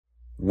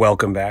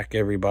Welcome back,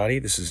 everybody.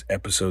 This is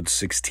episode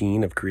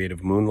 16 of Creative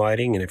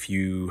Moonlighting. And if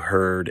you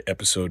heard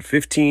episode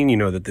 15, you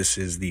know that this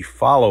is the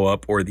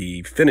follow-up or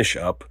the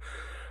finish-up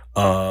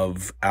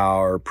of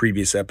our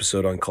previous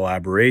episode on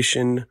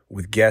collaboration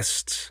with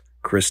guests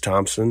Chris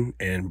Thompson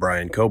and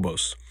Brian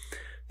Cobos.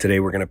 Today,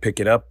 we're going to pick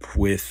it up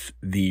with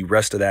the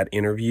rest of that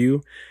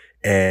interview,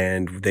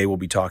 and they will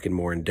be talking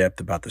more in depth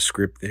about the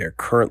script they're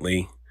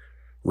currently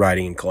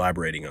writing and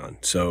collaborating on.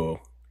 So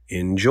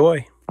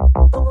enjoy.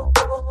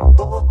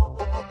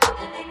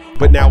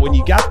 But now, when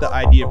you got the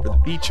idea for the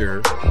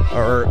feature,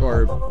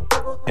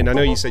 and I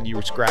know you said you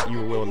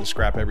were willing to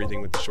scrap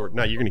everything with the short.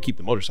 Now you're going to keep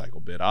the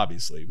motorcycle bit,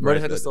 obviously. Right?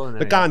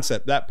 The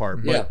concept, that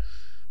part. Yeah.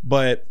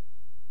 But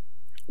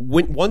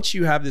once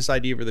you have this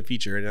idea for the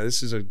feature, and now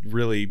this is a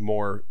really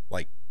more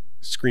like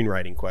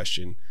screenwriting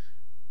question.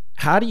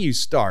 How do you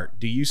start?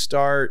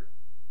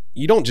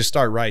 You don't just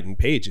start writing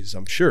pages,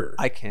 I'm sure.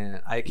 I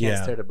can't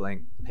stare at a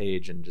blank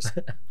page and just.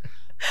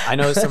 I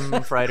know some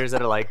writers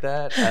that are like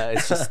that.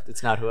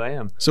 It's not who I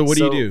am. So what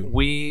do you do?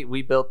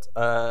 We built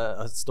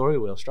a story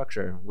wheel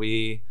structure.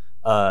 We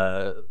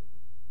kind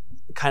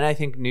of, I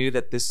think, knew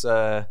that this,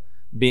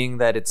 being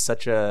that it's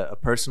such a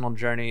personal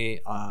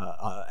journey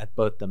at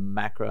both the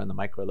macro and the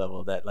micro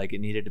level, that like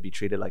it needed to be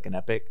treated like an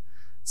epic.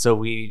 So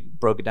we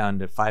broke it down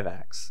to 5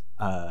 acts,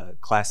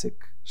 classic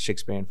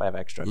Shakespearean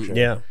 5-act structure.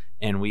 Yeah.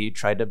 And we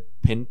tried to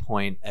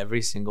pinpoint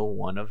every single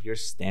one of your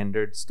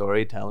standard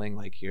storytelling.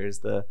 Like, here's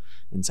the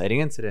inciting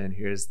incident,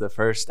 here's the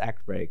first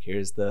act break,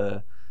 here's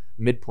the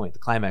midpoint, the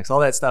climax, all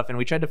that stuff. And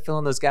we tried to fill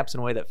in those gaps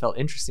in a way that felt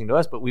interesting to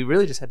us, but we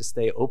really just had to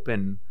stay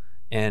open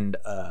and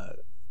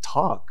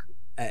talk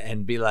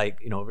and be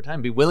like, over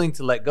time, be willing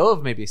to let go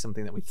of maybe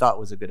something that we thought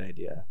was a good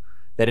idea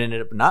that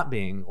ended up not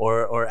being,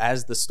 or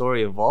as the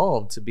story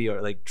evolved to be,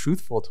 or like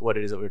truthful to what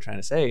it is that we were trying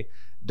to say.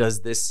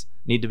 Does this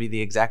need to be the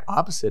exact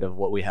opposite of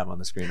what we have on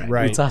the screen right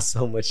now? We tossed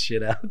so much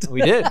shit out.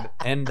 We did.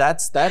 And that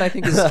I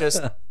think is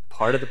just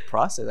part of the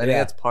process. I think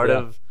that's part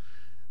of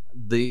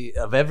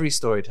every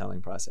storytelling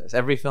process.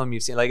 Every film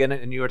you've seen, like,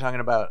 and you were talking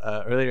about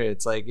earlier,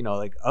 it's like,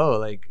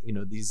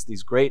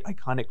 these great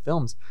iconic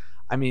films.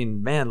 I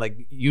mean, man,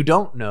 like, you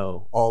don't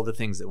know all the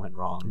things that went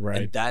wrong.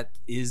 Right. And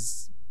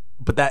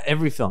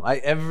every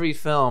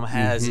film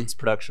has its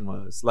production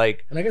woes.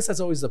 Like, and I guess that's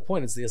always the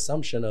point. It's the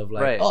assumption of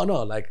like, right. Oh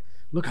no, like,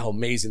 look how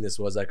amazing this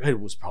was. Like, it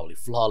was probably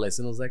flawless.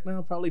 And it was like,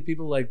 no, probably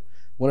people like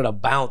wanted to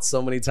bounce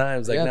so many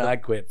times. Like, I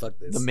quit. Fuck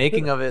this. The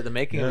making of it,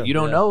 you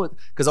don't know,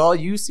 because all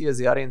you see as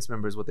the audience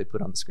member is what they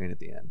put on the screen at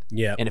the end.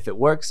 Yeah. And if it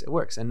works, it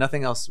works, and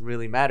nothing else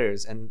really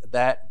matters. And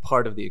that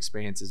part of the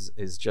experience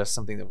is just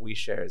something that we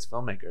share as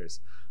filmmakers.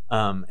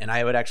 And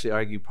I would actually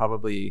argue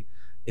probably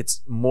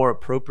it's more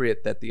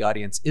appropriate that the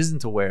audience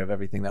isn't aware of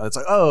everything. That it's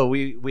like, oh,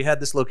 we had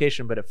this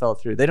location, but it fell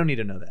through. They don't need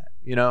to know that,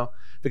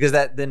 because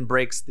that then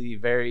breaks the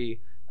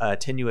very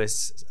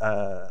tenuous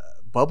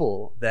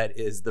bubble that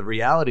is the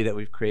reality that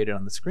we've created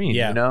on the screen.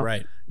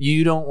 Right.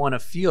 You don't want to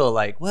feel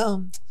like,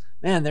 well,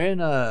 man, they're in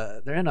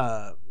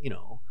a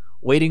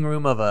waiting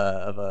room of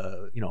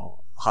a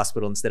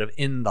hospital instead of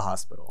in the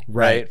hospital,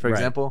 right? For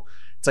example,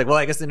 it's like, well,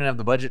 I guess they didn't have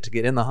the budget to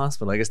get in the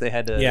hospital. I guess they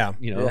had to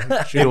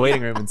shoot a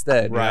waiting room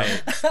instead,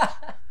 right?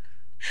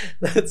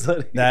 That's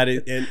funny. That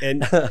is,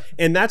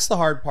 and that's the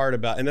hard part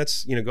about, and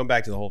that's, going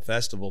back to the whole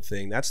festival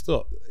thing.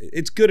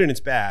 It's good and it's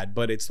bad,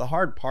 but it's the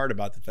hard part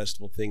about the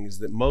festival thing is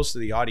that most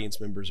of the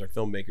audience members are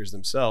filmmakers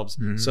themselves,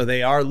 so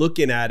they are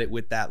looking at it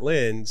with that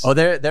lens. Oh,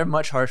 they're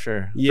much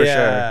harsher.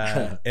 Yeah, for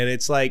sure. And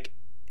it's like,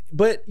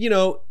 but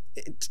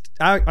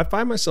I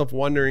find myself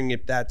wondering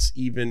if that's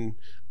even,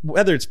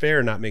 whether it's fair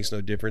or not makes no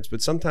difference.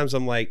 But sometimes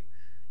I'm like,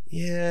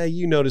 yeah,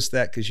 you notice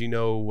that because you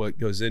know what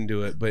goes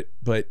into it, but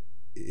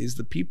is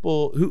the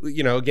people who,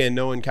 again,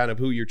 knowing kind of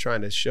who you're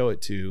trying to show it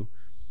to,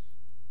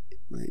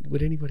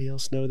 would anybody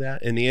else know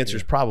that? And the answer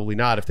is probably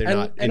not if they're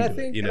not into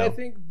it. And I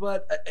think,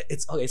 but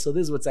it's okay. So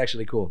this is what's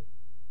actually cool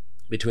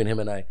between him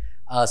and I.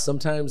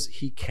 Sometimes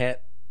he can't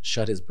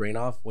shut his brain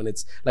off when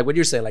it's like what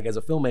you're saying, like as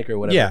a filmmaker or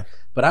whatever. Yeah.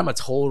 But I'm a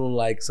total,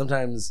 like,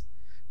 sometimes,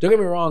 don't get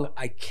me wrong,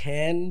 I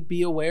can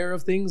be aware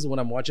of things when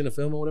I'm watching a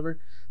film or whatever,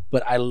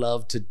 but I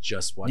love to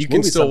just watch. You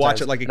can still watch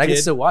it like a kid? I can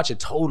still watch it,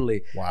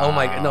 totally. Wow. Oh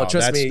my God, no,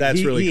 trust me.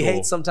 That's really he cool.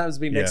 hates sometimes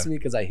being next to me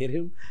because I hit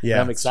him. Yeah,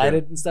 and I'm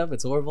excited and stuff.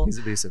 It's horrible. He's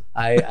abusive.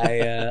 I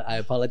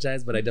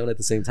apologize, but I don't at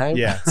the same time.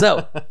 Yeah.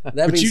 So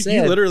that being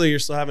said, you literally are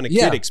still having a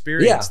kid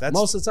experience. Yeah,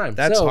 most of the time.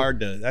 That's so,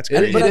 hard to. That's it,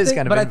 crazy. it is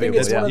kind of. But I think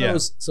it's one of Yeah.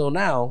 those. So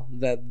now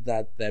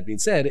that being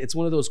said, it's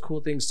one of those cool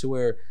things to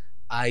where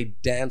I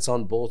dance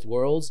on both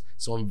worlds.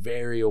 So I'm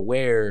very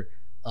aware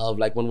of,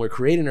 like, when we're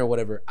creating or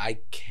whatever, I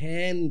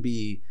can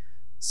be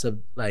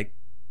subject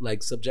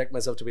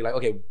myself to be like,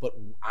 okay, but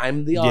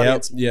I'm the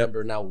audience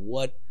member now.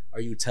 What are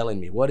you telling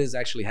me? What is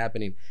actually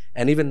happening?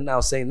 And even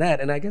now saying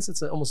that, and I guess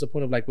it's almost a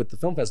point of like with the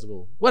film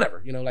festival,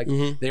 whatever, like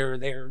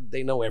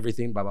they know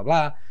everything, blah blah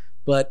blah.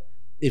 But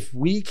if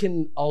we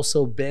can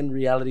also bend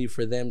reality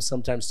for them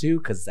sometimes too,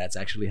 because that's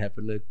actually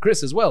happened to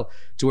Chris as well,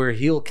 to where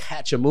he'll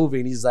catch a movie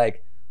and he's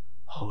like,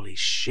 holy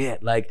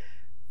shit, like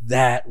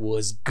that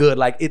was good.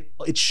 Like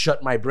it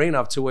shut my brain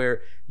off to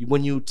where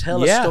when you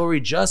tell a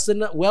story just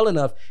well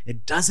enough,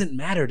 it doesn't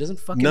matter. It doesn't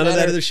fucking matter. None of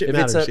that other shit if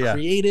matters. It's a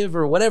creative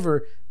or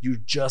whatever. You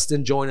just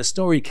enjoying a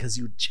story because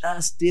you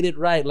just did it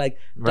right. Like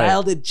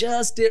dialed it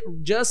just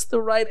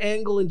the right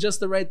angle and just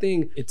the right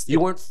thing. You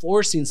weren't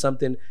forcing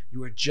something. You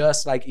were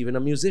just like even a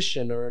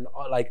musician or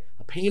like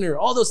a painter.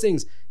 All those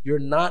things. You're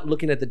not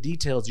looking at the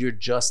details. You're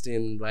just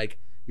in like.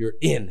 You're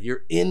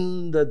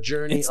in the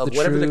journey of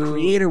whatever the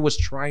creator was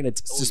trying to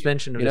tell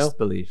suspension you, of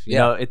disbelief. You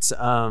know, it's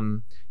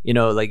you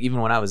know, like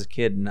even when I was a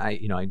kid and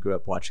I grew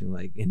up watching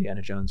like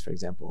Indiana Jones, for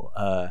example,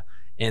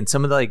 and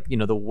some of the like, you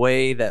know, the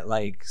way that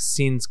like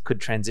scenes could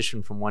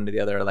transition from one to the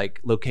other, like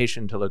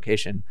location to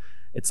location.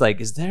 It's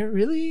like, is there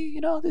really,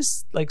 you know,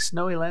 this like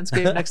snowy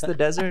landscape next to the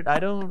desert? I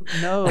don't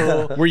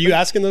know. Were you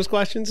asking those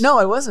questions? No,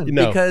 I wasn't,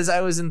 No. because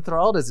I was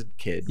enthralled as a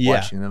kid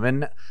watching them.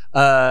 And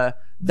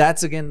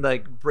that's again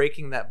like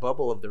breaking that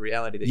bubble of the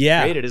reality that you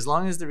created. As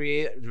long as the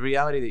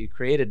reality that you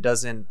created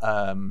doesn't,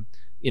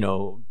 you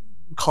know,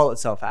 call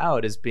itself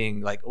out as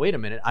being like, wait a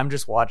minute, I'm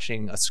just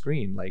watching a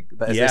screen, like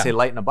as they say,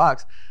 light in a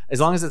box. As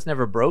long as it's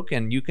never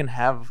broken, you can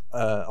have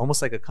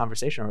almost like a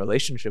conversation or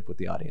relationship with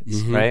the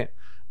audience, right?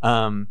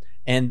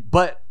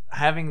 But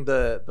having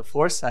the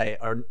foresight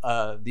or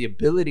the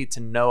ability to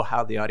know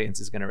how the audience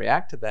is going to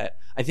react to that,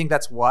 I think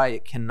that's why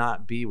it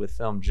cannot be with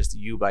film just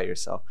you by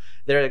yourself.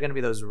 There are going to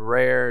be those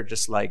rare,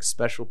 just like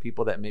special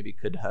people that maybe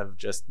could have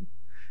just,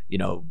 you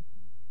know,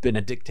 been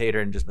a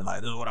dictator and just been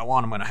like, this is what I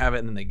want, I'm going to have it,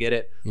 and then they get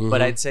it.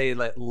 But I'd say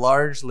like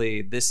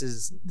largely this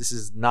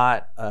is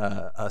not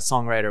a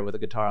songwriter with a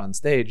guitar on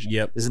stage.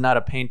 This is not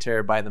a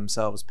painter by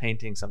themselves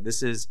painting something.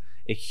 This is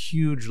a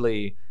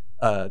hugely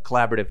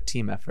collaborative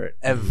team effort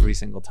every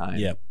single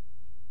time.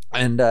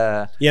 And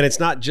and it's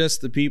not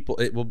just the people.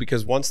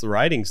 Because once the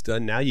writing's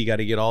done, now you got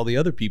to get all the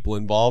other people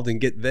involved and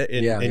get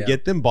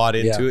get them bought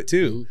into it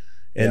too.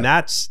 And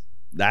that's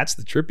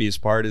the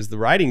trippiest part. Is the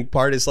writing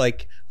part is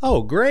like,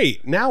 oh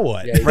great, now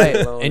what? Right.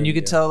 And you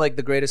could tell like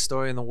the greatest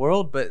story in the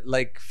world, but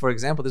like for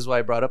example, this is why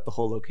I brought up the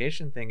whole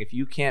location thing. If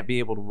you can't be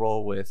able to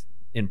roll with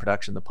in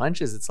production the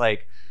punches, it's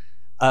like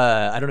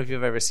I don't know if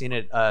you've ever seen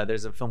it.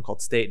 There's a film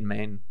called State and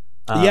Maine.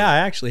 I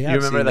actually have. You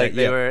remember seen like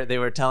that, they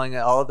were telling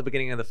all at the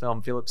beginning of the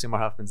film. Philip Seymour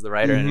Hoffman's the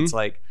writer, and it's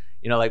like,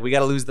 you know, like we got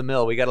to lose the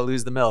mill. We got to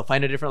lose the mill.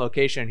 Find a different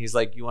location. He's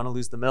like, you want to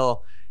lose the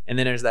mill? And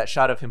then there's that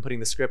shot of him putting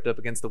the script up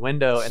against the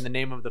window, and the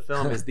name of the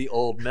film is The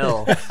Old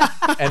Mill,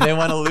 and they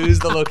want to lose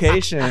the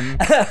location,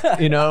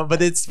 you know.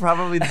 But it's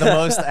probably the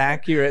most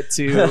accurate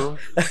to.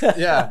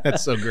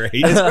 That's so great.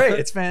 It's great.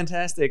 It's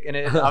fantastic, and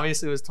it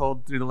obviously was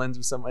told through the lens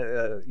of some,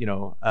 you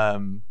know.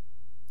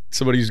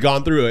 Somebody who's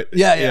gone through it.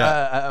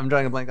 I'm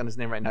drawing a blank on his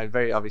name right now.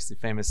 Very obviously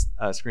famous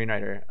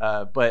screenwriter.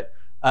 But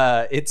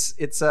it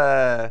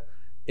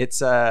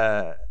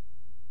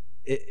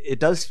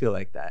does feel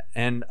like that.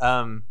 And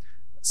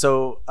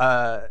so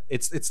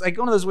it's like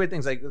one of those weird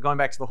things, like going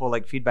back to the whole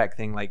like feedback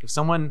thing. Like if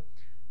some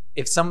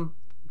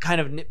kind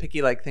of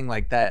nitpicky like thing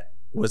like that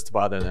was to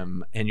bother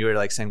them, and you were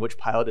like saying which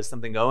pile does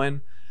something go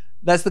in,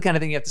 that's the kind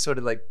of thing you have to sort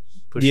of like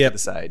push to the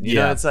side. You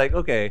know, it's like,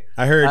 okay,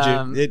 I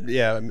heard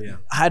you.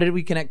 How did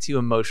we connect to you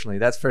emotionally?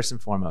 That's first and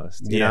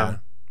foremost. You know?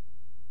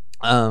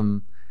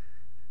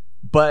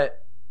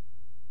 But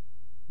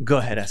go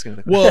ahead, ask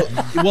another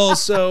question. Well,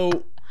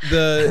 so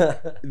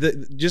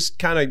the just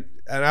kind of,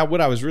 and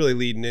what I was really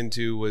leading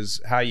into was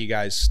how you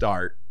guys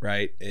start,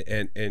 right?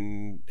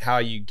 And how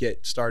you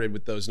get started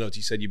with those notes.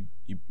 You said you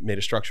made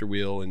a structure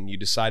wheel and you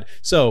decide.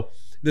 So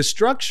the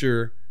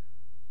structure,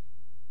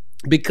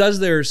 because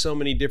there are so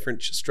many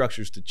different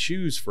structures to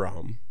choose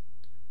from,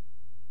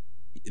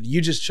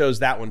 you just chose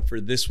that one for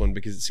this one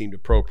because it seemed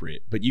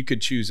appropriate. But you could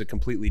choose a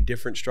completely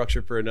different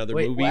structure for another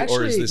movie,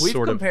 or is this we've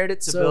sort of compared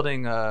it to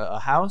building a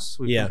house?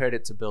 We've compared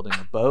it to building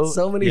a boat.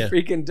 So many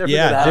freaking different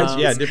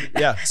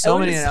analogies. So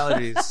many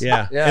analogies.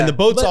 And the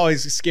boat's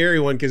always a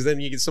scary one because then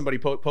you get somebody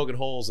poking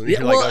holes and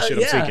you're like, oh shit,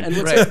 I'm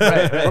sinking.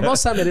 Right. But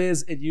most time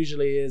it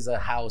usually is a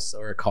house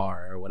or a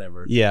car or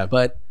whatever. Yeah.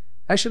 But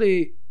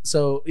actually,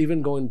 so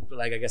even going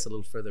like I guess a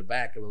little further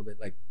back a little bit,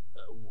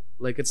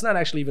 like it's not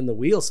actually even the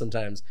wheel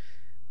sometimes.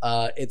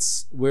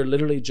 We're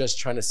literally just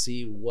trying to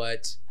see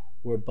what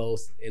we're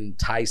both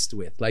enticed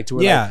with. Like to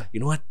like, you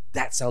know what?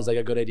 That sounds like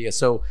a good idea.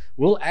 So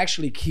we'll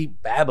actually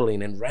keep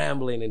babbling and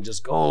rambling and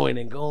just going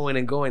and going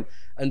and going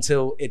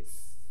until it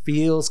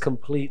feels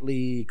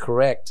completely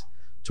correct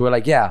to where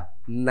like,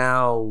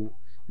 now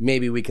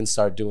maybe we can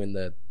start doing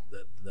the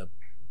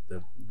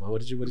what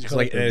did you call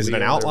it? Is it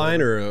an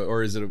outline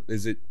or is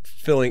it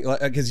filling?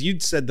 Because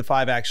you'd said the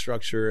 5-act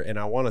structure, and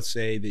I want to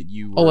say that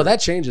you were... Oh, well, that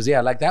changes. Yeah,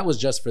 like that was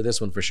just for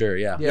this one for sure.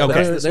 Yeah.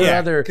 Okay. There are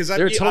other.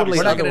 There are totally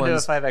We're not other going to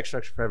ones. do a 5-act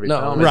structure for every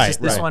No, film. right, It's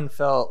just this one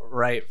felt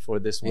right for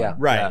this one. Yeah.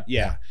 Right.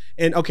 Yeah.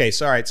 And okay,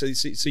 so all right.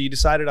 So you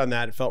decided on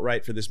that. It felt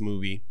right for this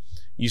movie.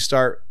 You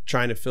start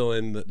trying to fill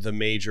in the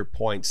major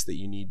points that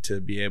you need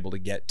to be able to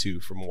get to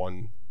from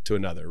one to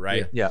another,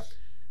 right? Yeah.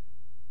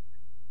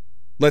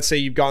 Let's say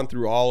you've gone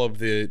through all of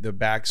the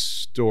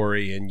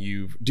backstory and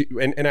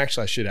and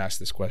actually I should ask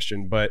this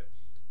question, but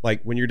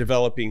like when you're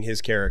developing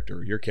his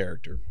character, your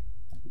character,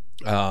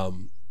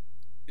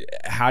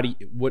 how do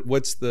you, what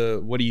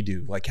do you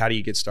do? Like, how do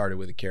you get started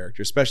with a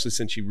character, especially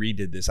since you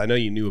redid this? I know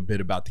you knew a bit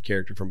about the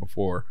character from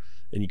before,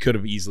 and you could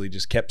have easily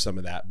just kept some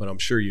of that, but I'm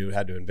sure you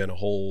had to invent a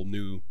whole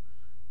new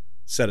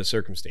set of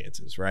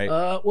circumstances, right?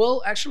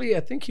 Well, actually, I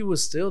think he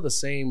was still the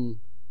same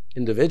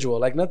individual.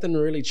 Like, nothing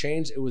really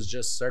changed. It was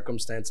just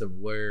circumstance of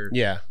where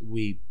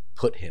we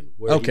put him.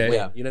 Where okay. He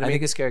went, you know what I mean?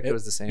 think his character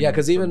was the same. Yeah,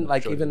 because even I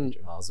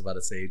was about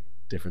to say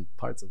different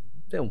parts of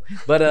the film,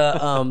 but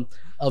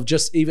of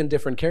just even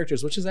different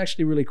characters, which is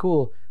actually really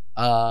cool.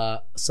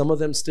 Some of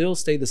them still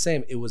stay the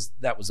same.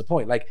 That was the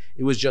point. Like,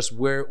 it was just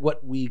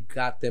what we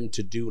got them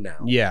to do now.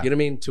 Yeah, you know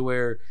what I mean? To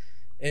where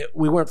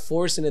we weren't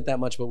forcing it that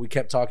much, but we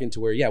kept talking to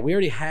where we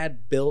already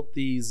had built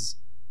these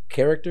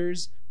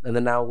characters, and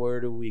then now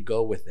where do we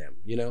go with them?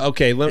 You know?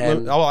 Okay,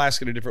 I'll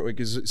ask it a different way,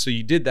 because so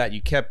you did that,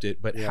 you kept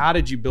it, but how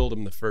did you build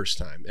them the first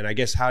time? And I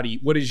guess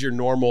what is your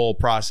normal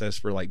process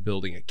for like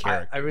building a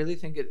character? I really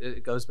think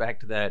it goes back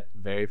to that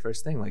very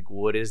first thing. Like,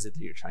 what is it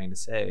that you're trying to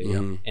say?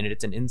 Mm-hmm. And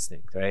it's an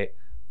instinct, right?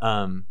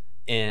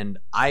 And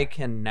I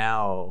can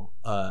now,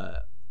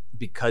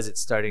 because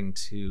it's starting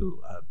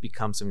to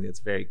become something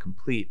that's very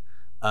complete,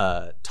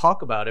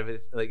 talk about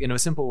it like in a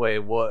simple way.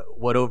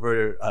 What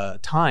over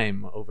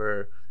time,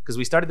 because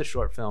we started the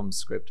short film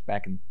script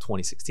back in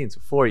 2016,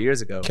 so 4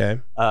 years ago. Okay.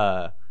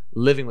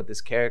 Living with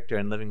this character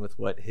and living with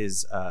what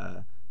his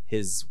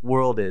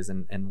world is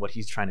and what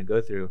he's trying to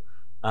go through.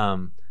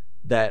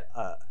 That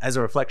as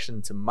a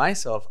reflection to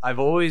myself, I've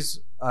always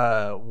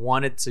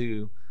wanted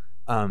to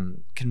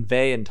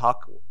convey and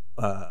talk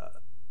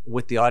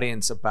with the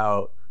audience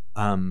about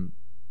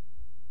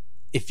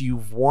if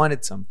you've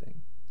wanted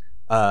something.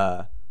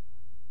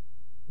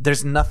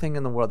 There's nothing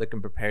in the world that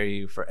can prepare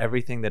you for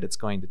everything that it's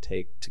going to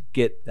take to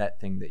get that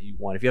thing that you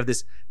want. If you have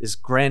this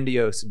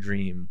grandiose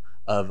dream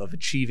of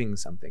achieving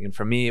something, and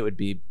for me it would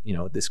be,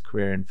 this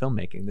career in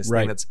filmmaking, this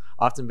thing that's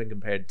often been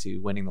compared to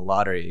winning the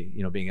lottery,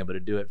 being able to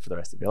do it for the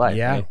rest of your life.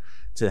 Yeah. Right?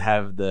 To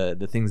have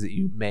the things that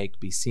you make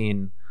be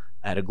seen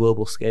at a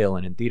global scale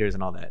and in theaters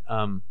and all that.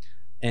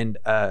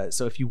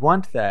 So if you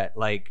want that,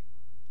 like,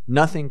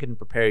 nothing can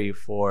prepare you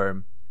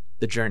for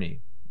the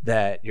journey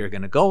that you're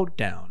going to go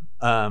down.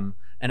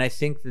 And I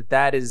think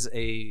that is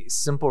a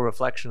simple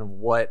reflection of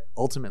what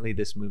ultimately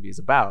this movie is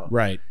about.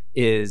 Right.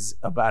 Is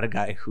about a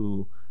guy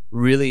who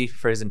really,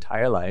 for his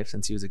entire life,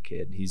 since he was a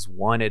kid, he's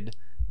wanted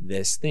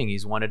this thing.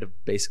 He's wanted to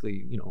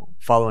basically,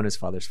 follow in his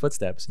father's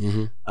footsteps,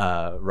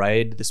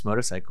 ride this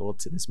motorcycle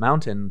to this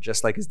mountain,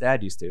 just like his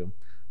dad used to.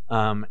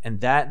 And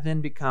that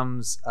then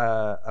becomes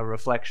a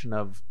reflection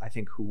of, I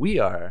think, who we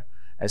are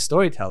as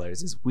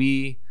storytellers. Is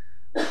we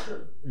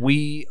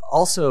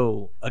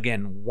also,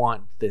 again,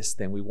 want this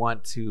thing. We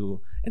want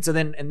to,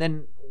 and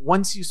then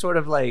once you sort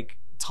of like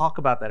talk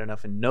about that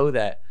enough and know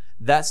that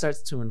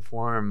starts to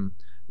inform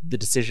the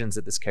decisions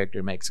that this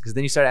character makes, because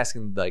then you start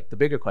asking like the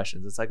bigger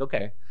questions. It's like,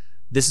 okay,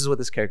 this is what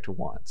this character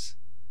wants.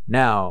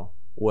 Now,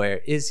 where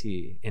is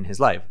he in his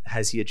life?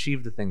 Has he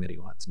achieved the thing that he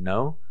wants?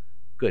 No?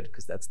 Good,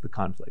 because that's the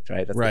conflict,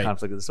 right? That's the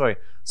conflict of the story.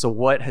 So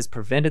what has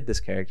prevented this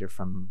character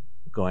from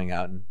going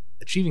out and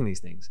achieving these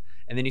things?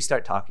 And then you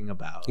start talking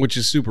about, which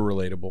is super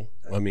relatable.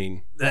 I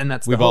mean, and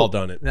that's we've all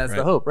done it. That's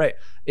the hope, right?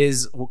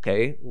 Is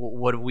okay.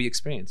 What have we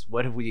experienced?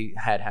 What have we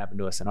had happen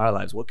to us in our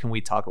lives? What can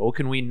we talk about? What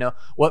can we know?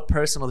 What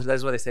personal?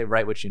 That's why they say,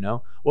 write what you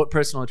know. What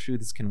personal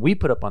truths can we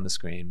put up on the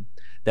screen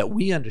that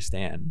we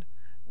understand,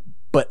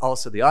 but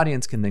also the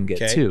audience can then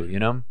get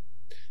too?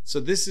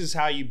 So this is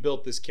how you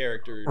built this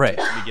character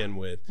to begin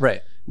with.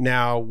 Right.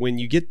 Now, when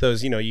you get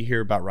those, you hear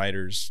about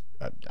writers.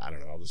 I don't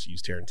know. I'll just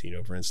use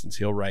Tarantino for instance.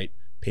 He'll write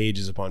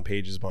pages upon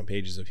pages upon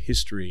pages of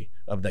history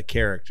of that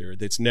character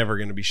that's never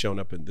going to be shown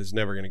up and that's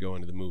never going to go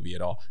into the movie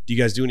at all. Do you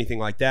guys do anything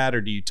like that, or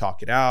do you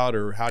talk it out,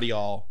 or how do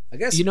y'all? I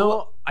guess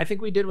I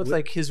think we did with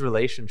like his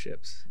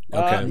relationships.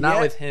 Okay,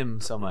 not with him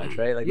so much,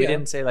 right? Like we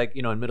didn't say like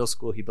in middle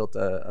school he built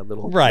a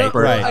little right.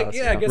 I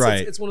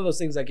guess it's one of those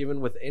things, like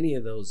even with any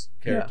of those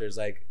characters,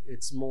 like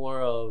it's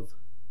more of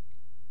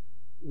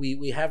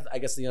we have, I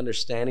guess, the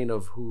understanding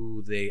of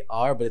who they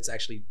are, but it's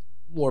actually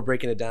more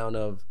breaking it down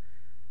of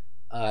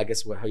I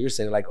guess how you're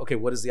saying, like, okay,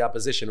 what is the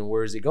opposition and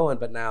where is he going?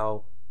 But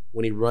now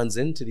when he runs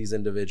into these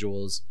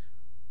individuals,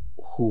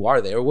 who are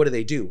they or what do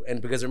they do?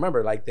 And because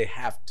remember, like they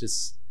have to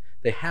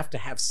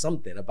have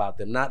something about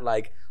them, not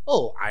like,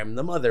 oh, I'm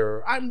the mother,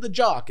 or I'm the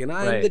jock, and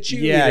I'm the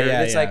cheerleader.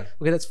 And it's like,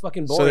 okay, that's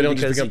fucking boring. So they don't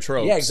just become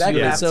tropes. Yeah,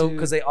 exactly. So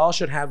because they all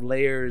should have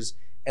layers,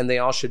 and they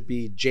all should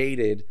be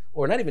jaded,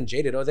 or not even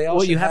jaded, or they all.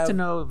 Well, you have to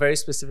know very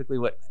specifically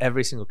what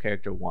every single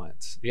character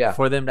wants. Yeah.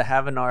 For them to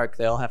have an arc,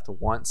 they all have to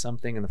want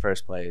something in the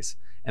first place,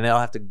 and they all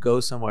have to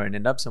go somewhere and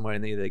end up somewhere,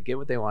 and either they get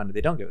what they want or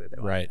they don't get what they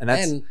want. Right.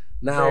 And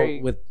now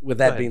with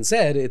that being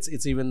said,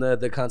 it's even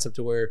the concept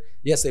to where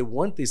yes, they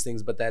want these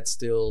things, but that's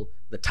still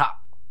the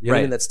top. You know what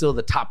I mean? That's still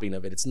the topping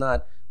of it. It's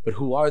not. But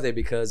who are they?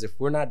 Because if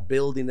we're not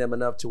building them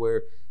enough to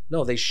where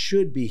no, they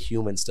should be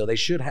human still. They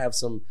should have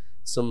some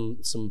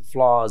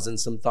flaws and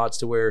some thoughts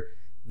to where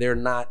they're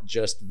not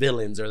just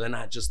villains or they're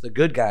not just the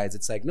good guys.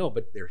 It's like, no,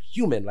 but they're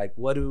human. Like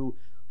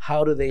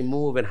how do they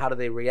move and how do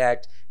they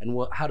react and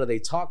how do they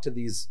talk to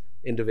these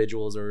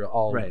individuals or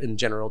all in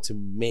general to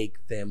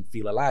make them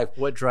feel alive.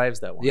 What drives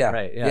that one? Yeah,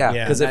 right.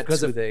 Yeah,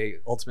 because who they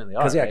ultimately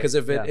are. Because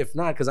if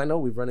not, because I know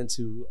we've run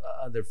into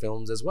other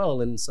films as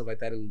well and stuff like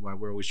that, and why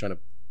we're always trying to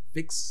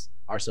fix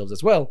ourselves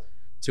as well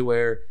to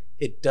where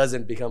it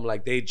doesn't become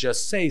like they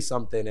just say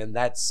something and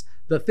that's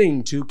the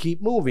thing to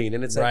keep moving,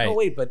 and it's like, oh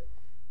wait, but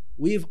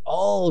we've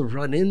all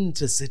run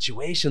into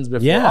situations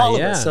before, all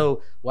of us.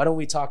 So why don't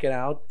we talk it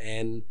out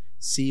and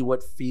see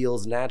what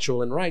feels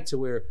natural and right to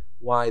where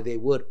why they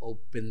would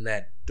open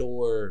that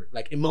door,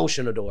 like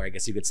emotional door, I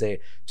guess you could say,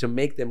 to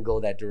make them go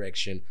that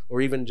direction,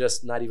 or even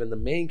just not even the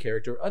main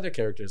character, other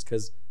characters,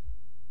 because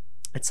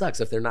it sucks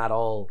if they're not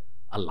all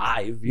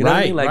alive, you know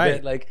what I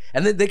mean? Like,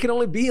 and then they can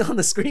only be on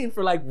the screen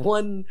for like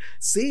one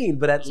scene,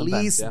 but at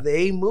least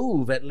they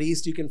move. At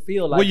least you can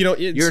feel like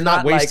you're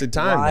not wasted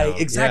time. Why,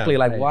 exactly.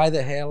 Why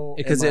the hell?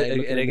 Because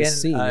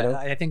scene,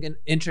 I think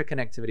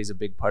interconnectivity is a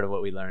big part of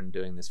what we learned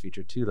doing this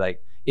feature too.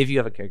 Like, if you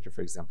have a character,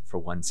 for example, for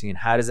one scene,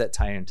 how does that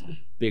tie into the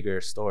bigger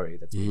story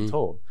that's being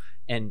told?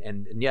 And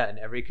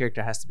every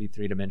character has to be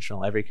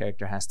three-dimensional. Every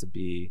character has to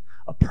be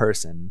a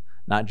person,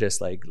 not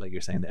just like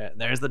you're saying.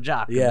 There's the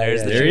jock.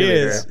 There's the there he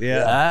is.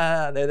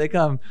 There they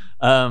come.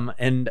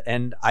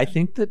 And I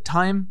think that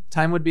time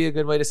would be a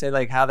good way to say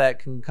like how that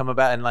can come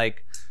about, and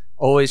like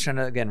always trying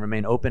to again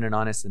remain open and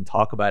honest and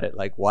talk about it.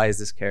 Like, why is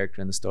this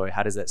character in the story?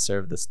 How does that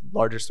serve this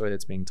larger story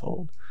that's being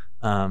told?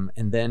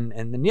 And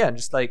then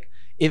just like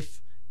if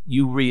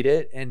you read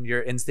it and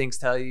your instincts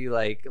tell you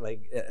like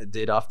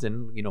did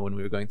often, when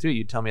we were going through,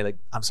 you'd tell me like,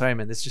 I'm sorry,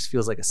 man, this just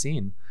feels like a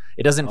scene.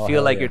 It doesn't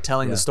feel like you're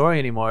telling the story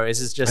anymore.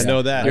 This is just, I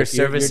know that you're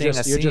servicing a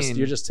scene.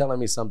 You're just telling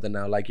me something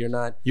now. Like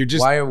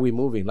why are we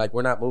moving? Like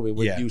we're not moving.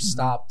 You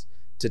stopped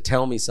to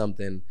tell me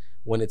something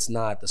when it's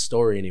not the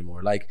story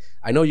anymore. Like,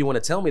 I know you want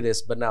to tell me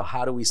this, but now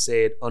how do we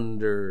say it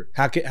under?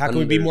 How can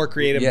we be more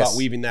creative about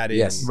weaving that in?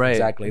 Yes, right.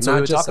 Exactly. And so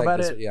we would talk about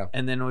it,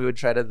 and then we would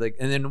try to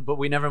but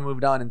we never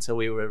moved on until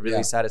we were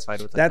really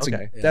satisfied with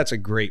it. That's a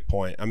great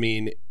point. I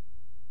mean,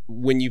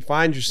 when you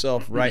find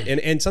yourself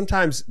and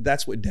sometimes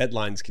that's what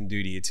deadlines can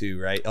do to you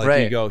too, right?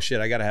 Like you go, shit,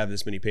 I got to have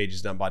this many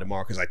pages done by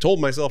tomorrow because I told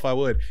myself I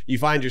would. You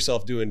find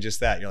yourself doing just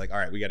that. You're like, all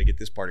right, we got to get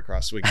this part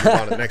across so we can move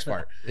on to the next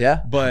part.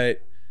 Yeah.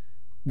 But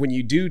when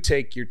you do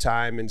take your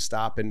time and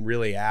stop and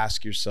really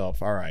ask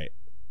yourself, all right,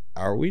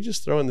 are we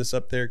just throwing this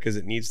up there because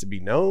it needs to be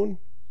known?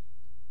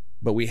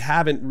 But we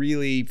haven't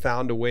really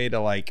found a way to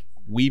like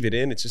weave it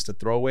in. It's just a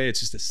throwaway. It's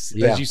just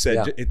as you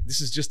said, this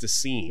is just a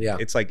scene. Yeah.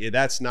 It's like,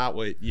 that's not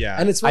what,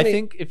 And it's funny.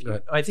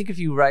 I think if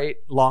you write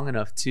long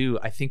enough too,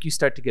 I think you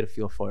start to get a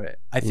feel for it.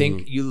 I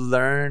think you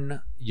learn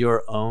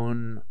your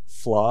own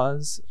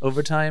flaws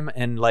over time.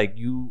 And like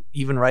you,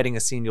 even writing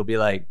a scene, you'll be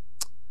like,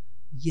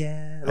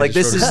 like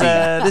this is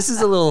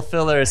a little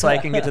filler so I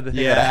can get to the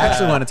thing that I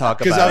actually want to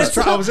talk about. Because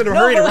I was in a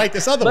hurry to write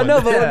this other one.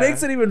 But what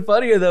makes it even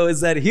funnier though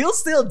is that he'll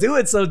still do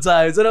it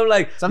sometimes, and I'm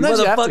like, sometimes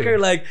you motherfucker,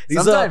 like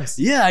sometimes.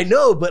 I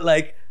know, but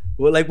like.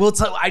 Well, like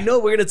I know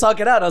we're gonna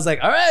talk it out. I was like,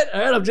 all right.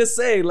 I'm just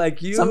saying,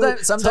 like you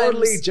sometimes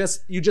totally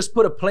just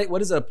put a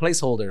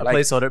placeholder, a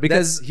placeholder,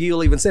 because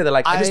he'll even say that,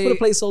 like I just put a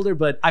placeholder,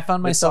 but I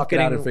found myself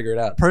getting out and figure it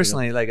out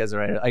personally, like as a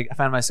writer, I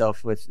found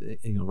myself with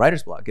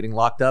writer's block, getting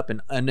locked up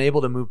and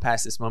unable to move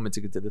past this moment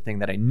to get to the thing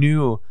that I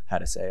knew how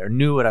to say or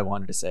knew what I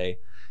wanted to say,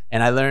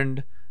 and I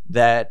learned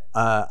that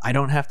I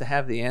don't have to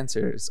have the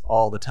answers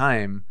all the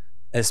time.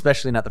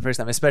 Especially not the first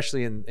time,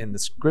 especially in the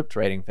script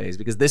writing phase,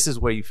 because this is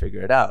where you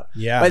figure it out.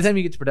 Yeah. By the time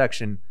you get to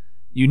production,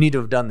 you need to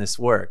have done this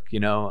work,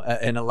 and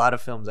a lot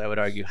of films I would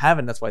argue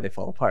haven't. That's why they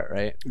fall apart,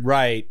 right?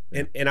 Right.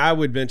 And I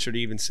would venture to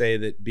even say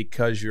that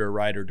because you're a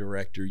writer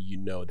director, you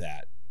know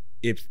that.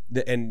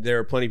 And there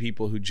are plenty of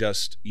people who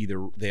just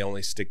either they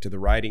only stick to the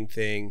writing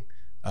thing,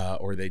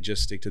 or they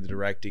just stick to the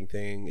directing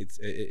thing.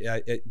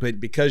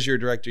 But because you're a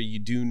director, you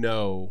do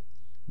know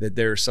that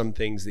there are some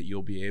things that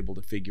you'll be able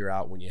to figure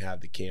out when you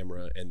have the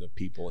camera and the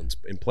people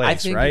in place, I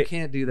think right? you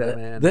can't do that,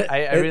 man.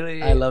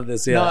 I love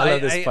this. Yeah, I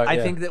love this part. I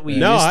think that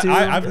we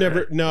I've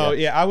never.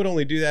 I would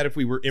only do that if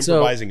we were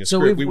improvising a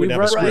script. We wouldn't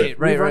have a script.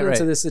 We've run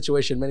into this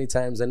situation many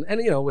times, and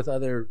with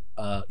other,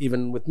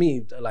 even with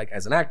me, like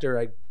as an actor,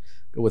 I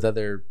go with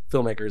other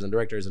filmmakers and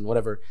directors and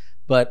whatever.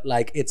 But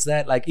like it's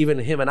that like even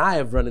him and I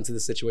have run into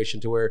this situation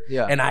to where,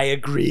 and I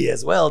agree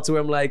as well to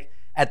where I'm like.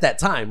 At that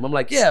time, I'm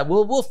like,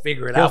 we'll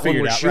figure it out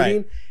when we're shooting,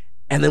 right.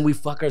 And then we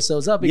fuck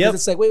ourselves up because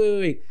it's like,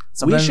 wait.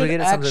 Sometimes we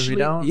get it, sometimes we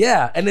don't.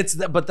 Yeah, and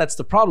but that's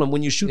the problem.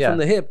 When you shoot from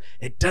the hip,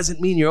 it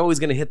doesn't mean you're always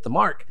going to hit the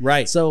mark.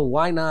 Right. So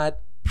why not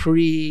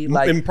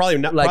and probably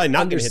not going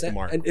to hit the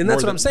mark. And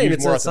that's what I'm saying.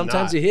 It's like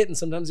sometimes you hit and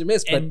sometimes you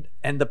miss. But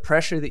and the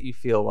pressure that you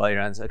feel while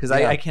you're on set, because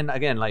I can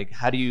again, like,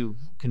 how do you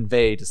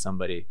convey to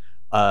somebody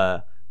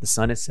the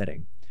sun is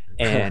setting?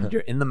 and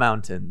you're in the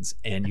mountains,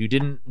 and you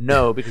didn't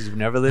know, because you've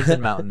never lived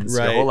in mountains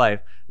your whole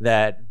life,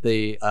 that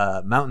the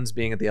mountains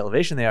being at the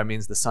elevation they are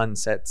means the sun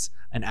sets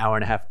an hour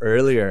and a half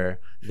earlier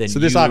than so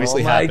this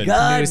obviously happened.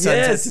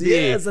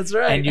 Yes, that's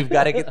right. And you've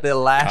got to get the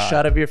last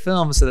shot of your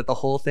film so that the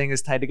whole thing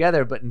is tied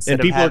together. But instead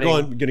and of people having,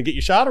 are going to get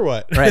your shot or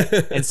what? Right.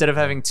 Instead of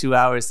having 2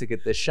 hours to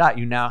get this shot,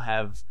 you now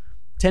have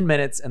 10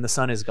 minutes and the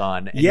sun is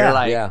gone. And you're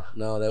like,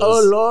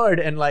 oh Lord.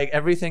 And like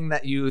everything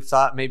that you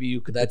thought maybe you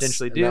could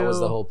potentially do. That was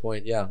the whole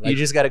point. Yeah. Like, you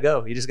just got to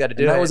go. You just got to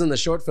do it. That was in the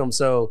short film.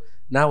 So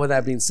now with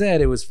that being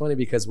said, it was funny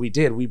because we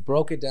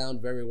broke it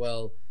down very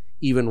well.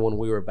 Even when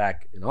we were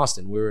back in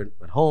Austin, we were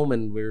at home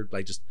and we were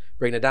like just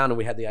breaking it down and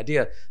we had the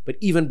idea. But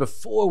even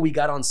before we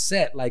got on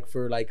set, like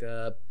for like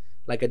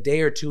a day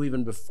or two,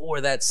 even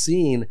before that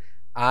scene,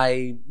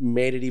 I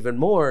made it even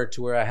more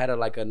to where I had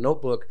a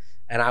notebook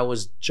and I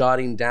was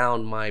jotting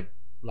down my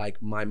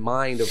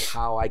mind of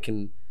how I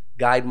can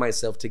guide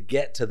myself to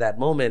get to that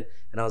moment.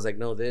 And I was like,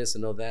 no this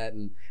and no that.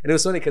 And it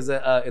was funny because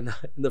in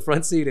the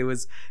front seat, it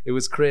was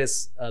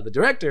Chris, the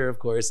director, of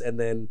course, and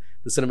then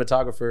the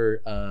cinematographer,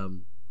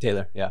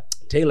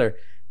 Taylor.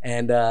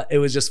 And it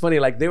was just funny.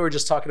 Like they were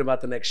just talking about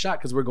the next shot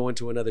because we're going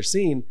to another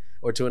scene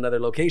or to another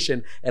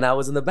location. And I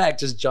was in the back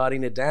just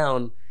jotting it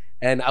down.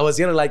 And I was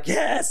yelling like,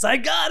 yes, I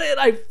got it.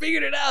 I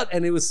figured it out.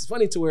 And it was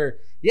funny to where,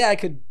 I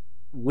could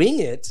wing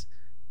it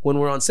when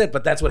we're on set,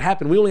 but that's what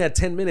happened. We only had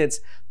 10 minutes,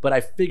 but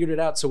I figured it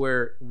out to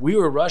where we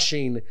were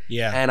rushing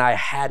and I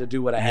had to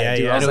do what I had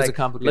to do. I was it was like, a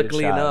complicated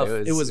luckily shot.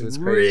 enough, it was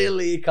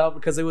really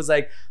complicated because it was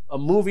like a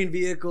moving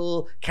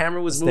vehicle,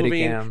 camera was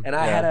moving, and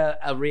I had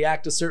to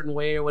react a certain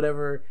way or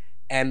whatever.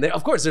 And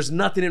of course, there's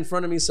nothing in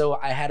front of me, so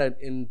I had to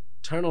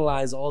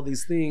internalize all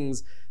these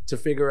things to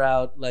figure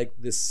out like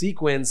this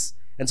sequence.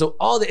 And so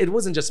it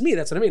wasn't just me.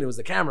 That's what I mean. It was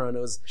the camera and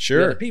it was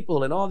the other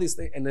people and all these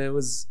things. And it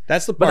was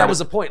that's the part. But that was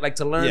the point, like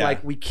to learn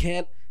like we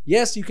can't.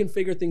 Yes, you can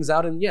figure things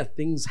out, and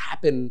things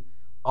happen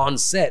on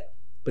set.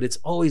 But it's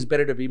always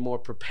better to be more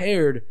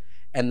prepared.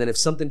 And then if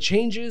something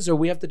changes or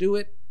we have to do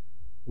it,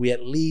 we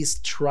at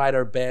least tried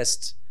our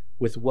best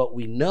with what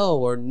we know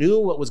or knew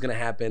what was going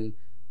to happen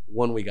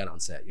when we got on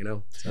set,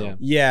 So.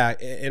 Yeah,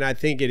 and I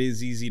think it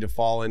is easy to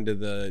fall into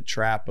the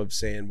trap of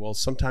saying, well,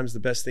 sometimes the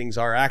best things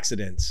are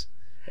accidents.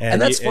 And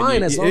that's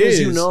fine as long as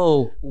you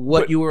know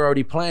what you were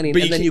already planning,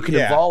 and then you can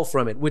evolve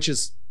from it, which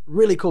is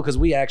really cool because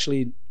we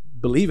actually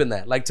believe in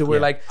that. Like to where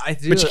like,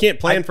 but you can't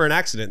plan for an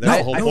accident. That's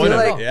the whole point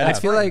of it. I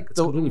feel like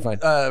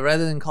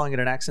rather than calling it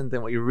an accident,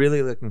 then what you're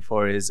really looking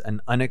for is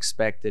an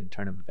unexpected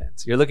turn of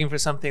events. You're looking for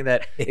something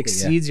that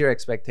exceeds your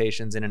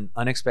expectations in an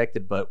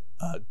unexpected but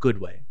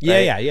good way.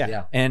 Right?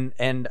 Yeah.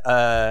 And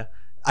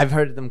I've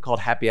heard them called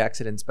happy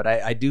accidents, but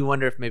I do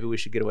wonder if maybe we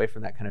should get away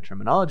from that kind of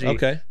terminology.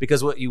 Okay.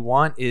 Because what you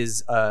want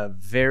is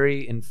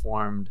very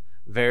informed,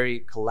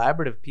 very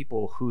collaborative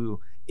people who,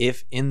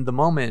 if in the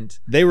moment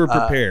they were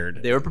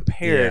prepared,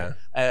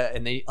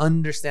 and they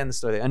understand the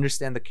story, they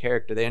understand the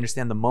character, they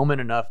understand the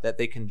moment enough that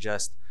they can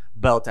just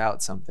belt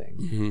out something.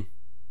 Mm-hmm.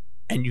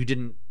 And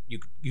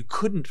you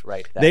couldn't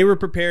write that. They were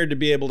prepared to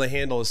be able to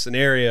handle a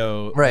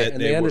scenario, right?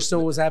 And they understood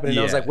what was happening.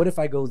 And I was like, what if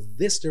I go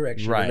this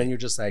direction? Right. And then you're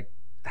just like,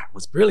 that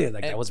was brilliant.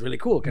 Like that was really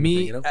cool. Kind of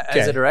thing,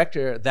 as a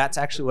director, that's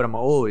actually what I'm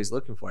always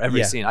looking for.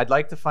 Every scene, I'd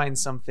like to find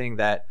something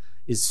that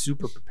is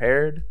super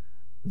prepared.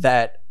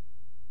 That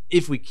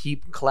if we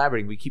keep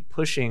collaborating, we keep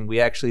pushing, we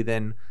actually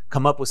then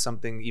come up with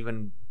something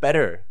even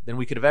better than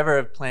we could have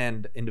ever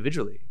planned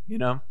individually.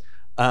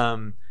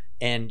 And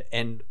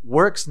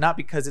works not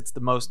because it's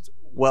the most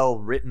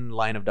well-written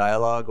line of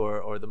dialogue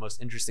or the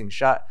most interesting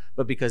shot,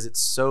 but because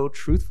it's so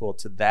truthful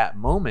to that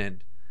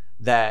moment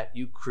that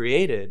you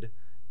created.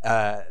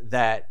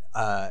 That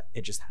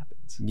it just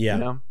happens.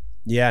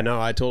 Yeah, no,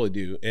 I totally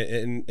do.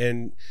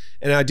 And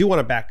I do want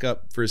to back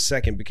up for a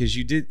second because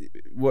you did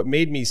what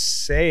made me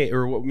say,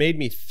 or what made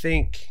me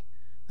think,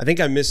 I think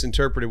I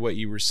misinterpreted what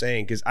you were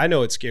saying because I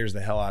know it scares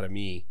the hell out of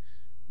me,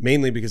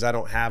 mainly because I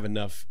don't have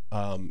enough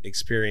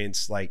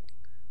experience like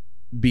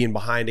being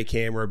behind a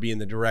camera, being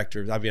the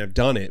director. I mean, I've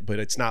done it, but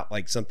it's not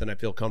like something I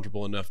feel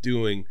comfortable enough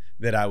doing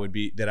that I would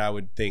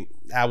think,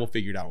 we'll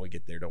figure it out when we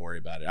get there. Don't worry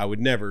about it. I would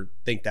never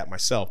think that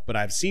myself, but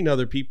I've seen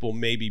other people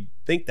maybe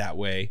think that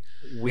way.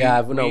 We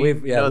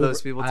know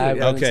those people too.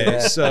 Okay.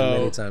 So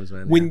many times,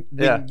 man. When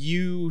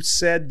you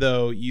said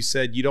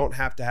you don't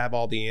have to have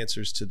all the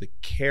answers to the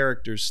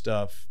character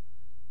stuff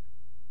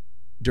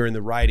during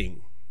the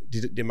writing.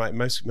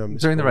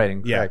 During the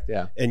writing, correct,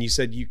 yeah. And you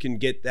said you can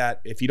get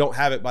that if you don't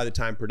have it by the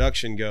time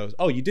production goes.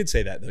 Oh, you did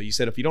say that though. You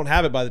said if you don't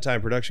have it by the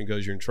time production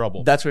goes, you're in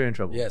trouble. That's where you're in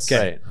trouble. Yes.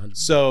 Okay. Right.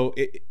 So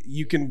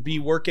you can be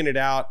working it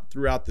out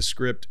throughout the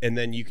script, and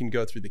then you can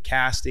go through the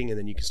casting, and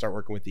then you can start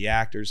working with the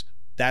actors.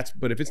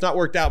 but if it's not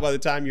worked out by the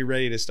time you're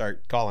ready to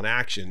start calling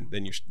action,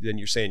 then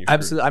you're saying you're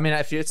absolutely. I mean,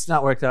 if it's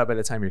not worked out by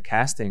the time you're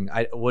casting,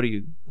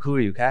 who are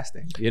you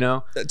casting? You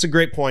know, that's a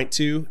great point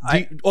too.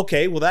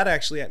 Okay, well that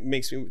actually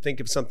makes me think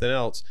of something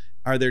else.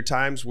 Are there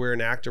times where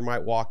an actor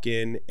might walk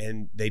in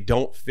and they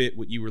don't fit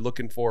what you were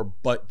looking for,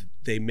 but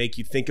they make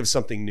you think of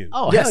something new?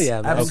 Oh, yes, hell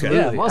yeah, man. absolutely.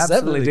 Yeah, most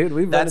absolutely. definitely, dude.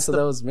 We've run into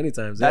those many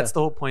times. That's the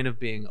whole point of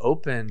being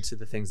open to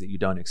the things that you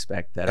don't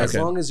expect. That as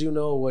long as you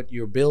know what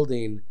you're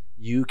building,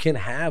 you can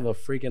have a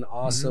freaking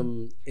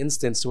awesome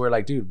instance to where,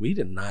 like, dude, we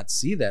did not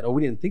see that, or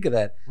we didn't think of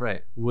that.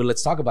 Right. Well,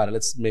 let's talk about it.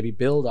 Let's maybe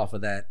build off of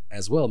that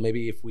as well.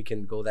 Maybe if we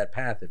can go that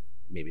path,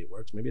 maybe it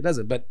works, maybe it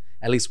doesn't, but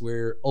at least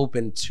we're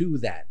open to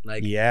that.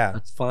 Like,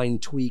 a fine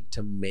tweak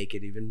to make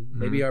it even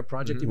maybe our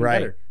project even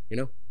better. You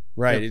know.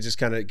 Right. It just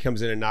kind of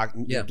comes in and knocks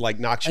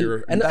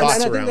your and thoughts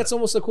I around. think that's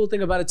almost the cool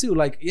thing about it too.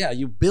 Like, yeah,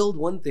 you build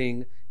one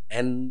thing,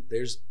 and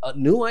there's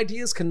new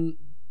ideas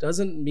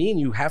doesn't mean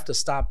you have to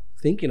stop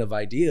thinking of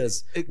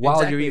ideas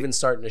while you're even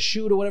starting to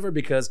shoot or whatever,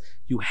 because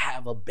you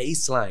have a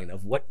baseline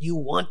of what you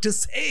want to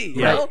say.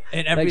 You know?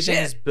 And everything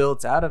is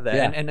built out of that.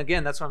 Yeah. And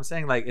again, that's what I'm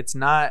saying. Like, it's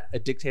not a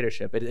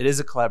dictatorship. It is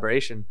a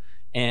collaboration,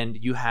 and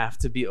you have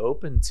to be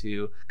open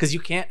to, because you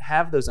can't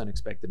have those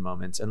unexpected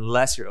moments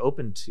unless you're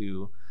open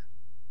to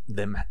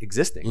them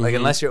existing. Like,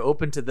 unless you're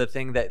open to the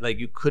thing that like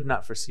you could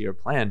not foresee or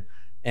plan.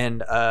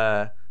 And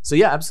so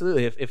yeah,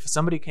 absolutely. If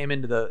somebody came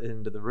into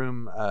the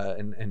room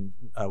and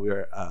we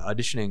were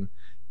auditioning,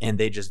 and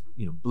they just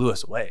blew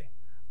us away,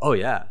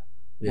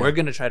 we're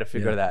gonna try to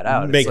figure that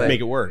out. Make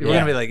it work. We're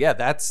gonna be like,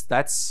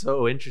 that's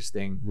so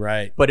interesting,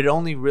 right? But it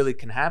only really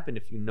can happen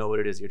if you know what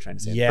it is you're trying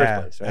to say in the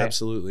first place, right?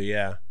 Absolutely,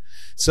 yeah.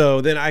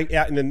 So then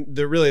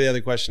the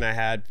other question I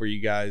had for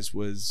you guys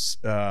was,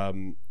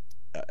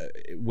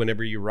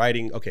 whenever you're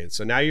writing, okay,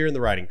 so now you're in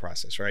the writing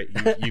process, right?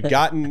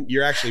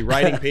 You're actually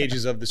writing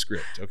pages of the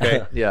script,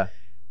 okay? Yeah.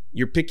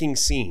 You're picking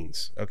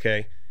scenes,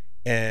 okay?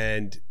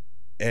 And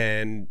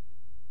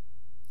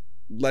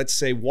let's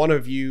say one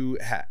of you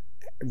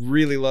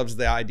really loves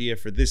the idea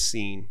for this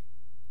scene,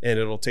 and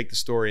it'll take the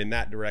story in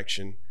that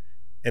direction,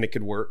 and it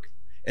could work.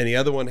 And the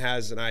other one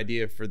has an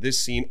idea for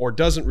this scene, or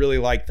doesn't really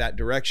like that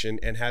direction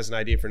and has an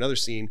idea for another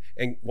scene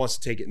and wants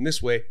to take it in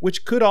this way,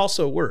 which could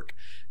also work.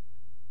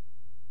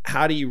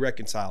 How do you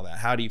reconcile that?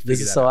 How do you figure that out?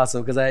 This is so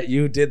awesome, because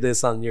you did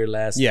this on your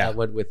last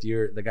with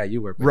the guy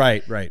you work with.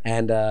 Right.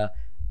 And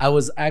I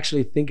was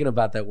actually thinking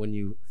about that when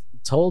you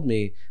told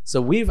me. So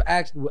we've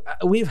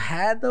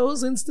had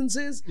those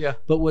instances. Yeah.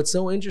 But what's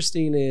so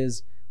interesting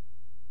is,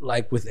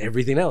 like with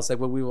everything else, like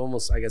what we've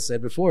almost, like I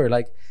said before,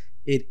 like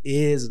it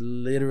is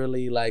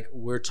literally like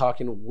we're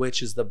talking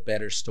which is the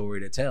better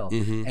story to tell.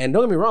 And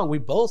don't get me wrong, we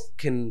both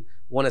can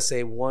want to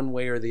say one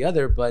way or the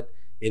other, but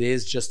it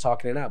is just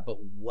talking it out. But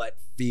what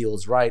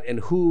feels right,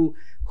 and who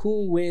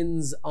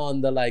wins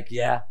on the like,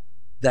 yeah,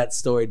 that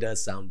story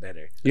does sound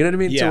better. You know what I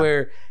mean? Yeah. To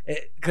where,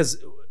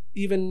 because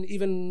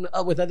even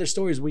with other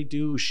stories, we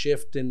do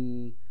shift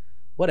and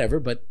whatever.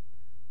 But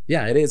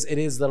yeah, it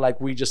is the like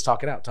we just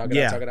talk it out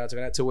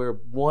to where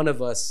one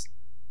of us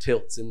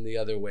tilts in the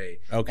other way.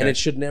 Okay. And it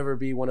should never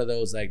be one of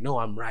those like, no,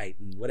 I'm right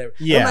and whatever.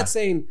 Yeah. I'm not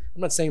saying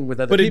with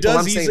other but people.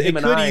 It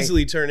could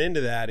easily turn into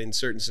that in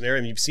certain scenarios.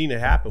 I mean, you've seen it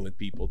happen with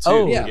people too.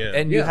 Oh yeah.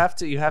 And you have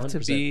to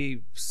 100%.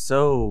 be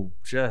so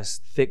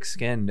just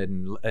thick-skinned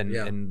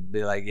and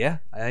be like, yeah,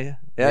 you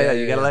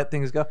gotta let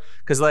things go.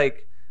 Because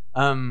like,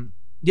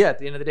 at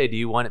the end of the day, do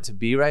you want it to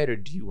be right, or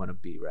do you want to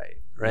be right?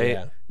 Right.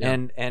 Yeah.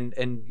 And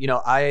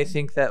I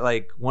think that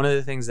like one of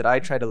the things that I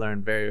tried to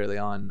learn very early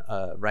on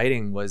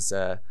writing was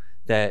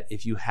that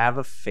if you have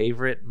a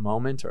favorite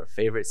moment or a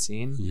favorite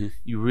scene,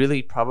 you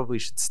really probably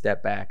should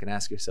step back and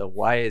ask yourself,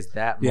 why is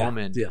that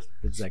moment? Yeah,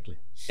 exactly.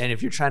 And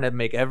if you're trying to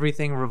make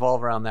everything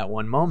revolve around that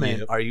one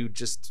moment, are you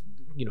just,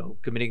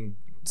 committing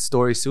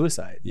story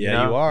suicide?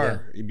 Yeah, you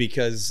are.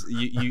 Because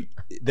you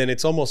then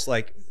it's almost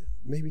like,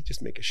 maybe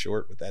just make a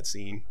short with that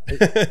scene. Or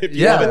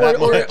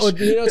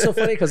it's so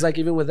funny because like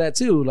even with that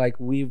too, like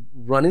we've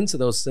run into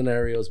those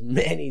scenarios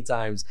many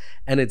times,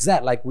 and it's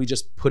that like we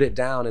just put it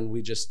down and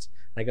we just,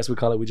 I guess we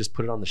call it, we just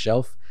put it on the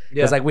shelf.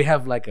 Because like we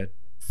have like a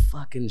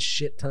fucking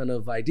shit ton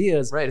of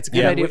ideas. Right, it's a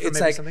good idea for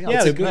maybe something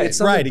else. It's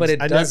something, but it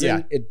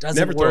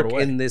doesn't work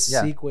in this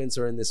sequence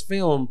or in this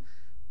film.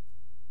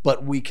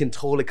 But we can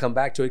totally come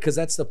back to it, because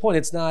that's the point.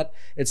 It's not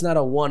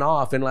a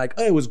one-off and like,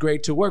 oh, it was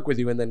great to work with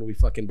you, and then we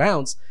fucking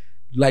bounce.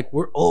 Like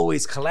we're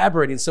always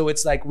collaborating. So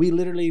it's like we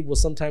literally will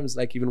sometimes,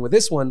 like even with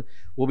this one,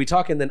 we'll be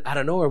talking, then out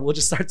of nowhere we'll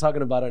just start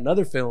talking about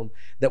another film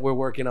that we're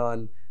working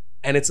on,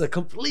 and it's a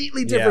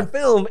completely different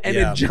film, and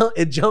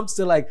it jumps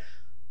to like,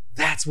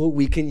 that's what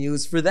we can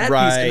use for that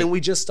piece. And then we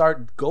just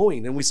start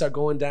going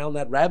down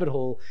that rabbit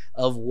hole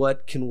of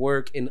what can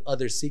work in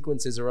other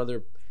sequences or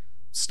other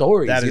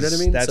stories. You know what I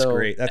mean? That's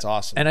great. That's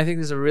awesome. And I think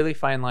there's a really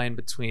fine line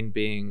between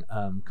being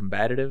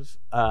combative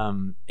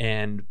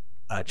and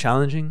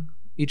challenging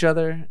each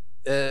other.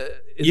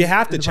 You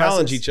have to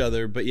challenge each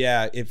other, but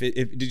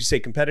did you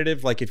say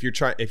competitive? Like if you're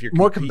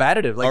more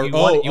combative, like you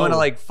want to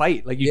like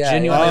fight, like you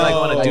genuinely like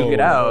want to duke it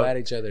out at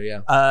each other.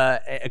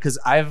 because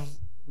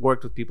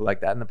worked with people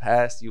like that in the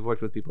past. You've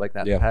worked with people like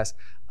that in the past.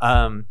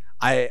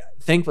 I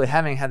thankfully,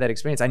 having had that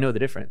experience, I know the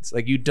difference.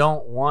 Like, you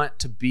don't want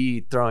to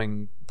be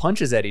throwing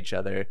punches at each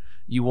other.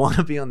 You want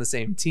to be on the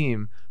same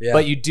team,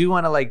 but you do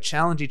want to like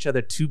challenge each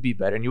other to be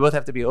better, and you both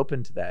have to be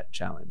open to that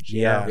challenge.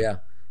 Yeah.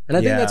 And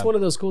I think that's one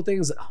of those cool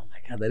things. Oh my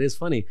God, that is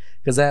funny,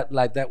 because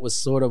that was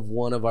sort of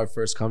one of our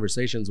first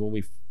conversations when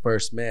we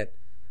first met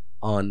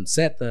on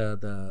set.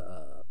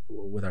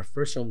 With our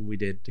first film we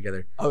did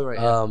together. Oh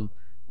right.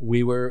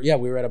 We were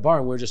at a bar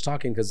and we were just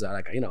talking because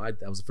that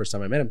was the first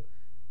time I met him,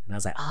 and I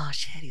was like, oh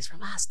shit, he's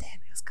from Austin.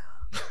 It was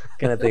cool,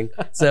 kind of thing.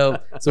 So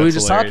we were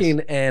just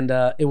talking, and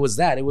it was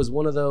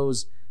one of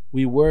those,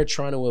 we were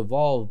trying to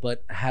evolve,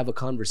 but have a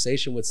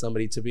conversation with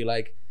somebody to be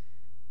like,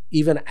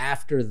 even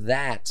after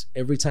that,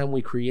 every time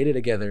we created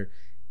together,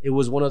 it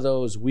was one of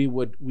those, we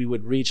would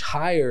reach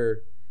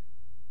higher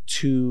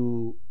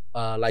to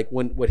like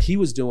when what he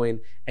was doing,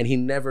 and he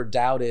never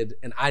doubted,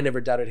 and I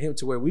never doubted him,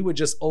 to where we would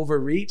just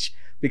overreach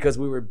because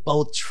we were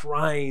both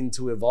trying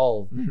to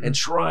evolve and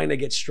trying to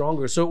get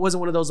stronger. So it wasn't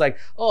one of those like,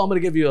 oh, I'm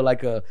gonna give you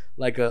a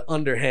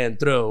underhand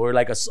throw or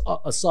like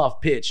a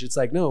soft pitch. It's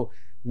like, no,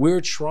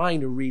 we're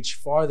trying to reach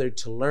farther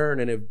to learn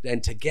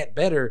and to get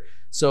better.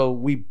 So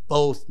we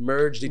both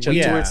merged each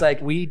other to where it's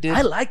like,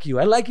 I like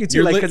you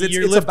too, like, because it's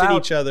lifting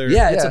about each other.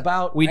 It's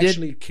about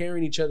actually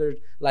carrying each other.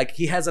 Like,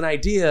 he has an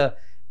idea,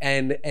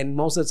 and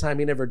most of the time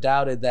he never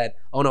doubted that,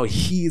 oh no,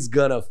 he's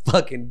gonna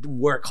fucking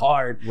work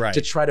hard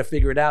to try to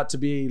figure it out, to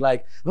be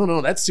like, oh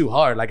no, that's too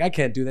hard, like I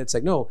can't do that. It's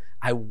like, no,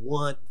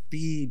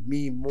 feed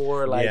me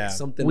more, like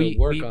something to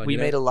work on. We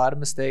made a lot of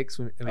mistakes.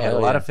 We had a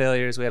lot of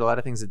failures. We had a lot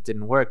of things that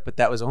didn't work, but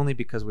that was only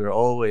because we were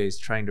always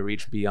trying to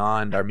reach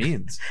beyond our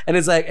means. And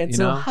it's like, and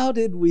so how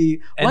did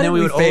we? And then we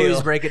would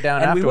always break it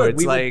down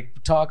afterwards. We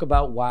would talk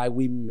about why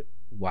we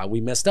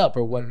messed up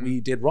or what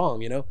we did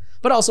wrong,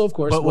 But also, of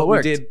course, what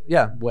we did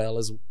well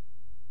as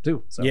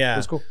too. So it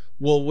was cool.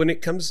 Well, when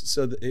it comes,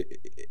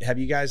 have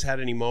you guys had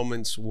any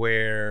moments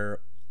where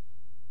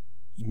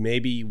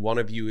maybe one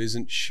of you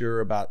isn't sure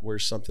about where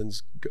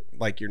something's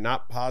like, you're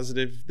not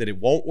positive that it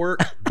won't work,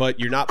 but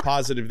you're not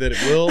positive that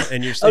it will,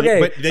 and you're saying,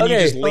 but then you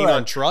just lean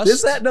on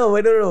trust? No,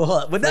 hold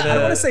on. But I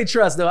don't want to say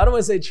trust. No, I don't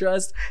want to say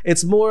trust.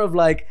 It's more of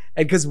like,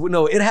 and because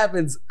it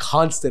happens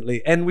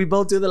constantly, and we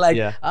both do the like,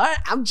 all right,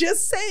 I'm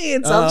just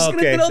saying, so I'm just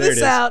gonna throw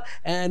this out,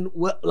 and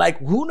like,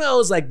 who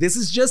knows? Like, this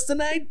is just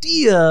an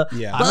idea.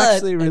 Yeah, I'm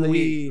actually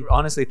really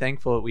honestly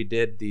thankful that we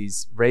did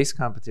these race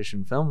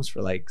competition films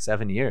for like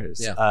 7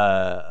 years.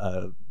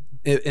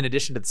 In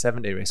addition to the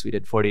 7-day race, we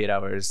did 48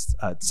 hours,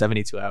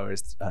 72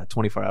 hours,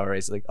 24-hour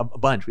race, like a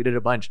bunch. We did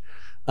a bunch.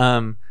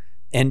 And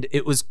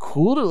it was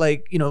cool to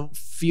like,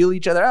 feel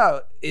each other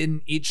out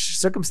in each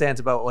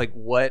circumstance about like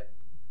what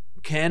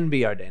can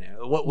be our dynamic,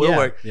 what will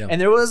work. Yeah. And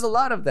there was a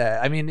lot of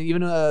that. I mean,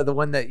 even the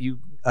one that you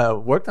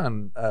worked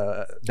on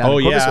down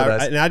in Corpus with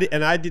us.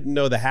 And I didn't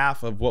know the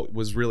half of what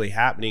was really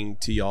happening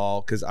to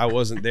y'all, because I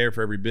wasn't there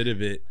for every bit of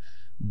it.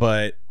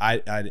 But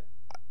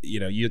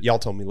y'all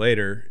told me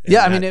later.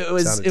 Yeah, I mean, it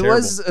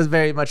was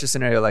very much a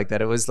scenario like that.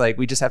 It was like,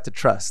 we just have to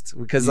trust,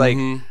 because like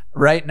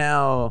right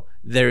now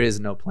there is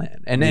no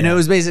plan, and it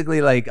was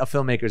basically like a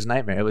filmmaker's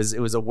nightmare. It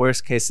was a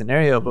worst case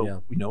scenario,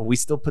 but we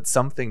still put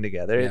something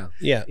together.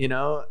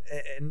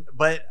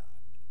 But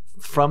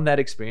from that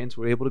experience,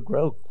 we're able to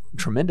grow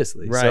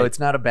tremendously. Right. So it's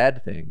not a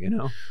bad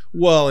thing,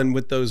 Well, and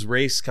with those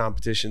race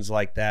competitions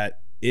like that,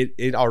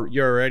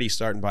 you're already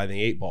starting by the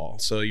 8 ball,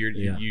 so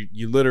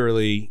you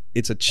literally,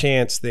 it's a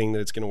chance thing that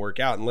it's going to work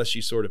out, unless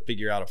you sort of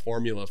figure out a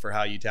formula for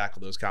how you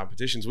tackle those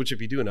competitions, which if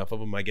you do enough of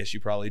them, I guess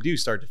you probably do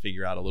start to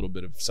figure out a little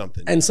bit of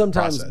something. And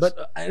sometimes,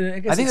 but I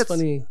guess it's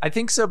funny. I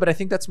think so, but I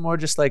think that's more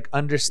just like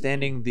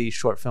understanding the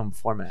short film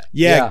format.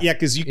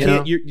 Because you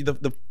can't,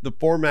 the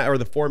format or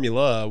the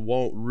formula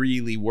won't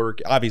really work.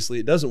 Obviously,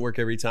 it doesn't work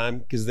every time,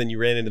 because then you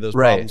ran into those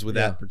problems with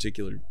that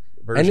particular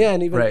version.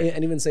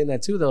 And even saying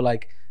that too, though,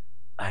 like,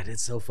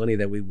 it's so funny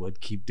that we would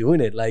keep doing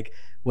it. Like,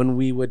 when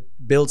we would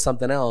build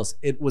something else,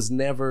 it was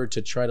never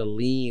to try to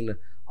lean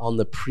on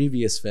the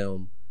previous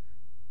film,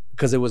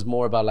 because it was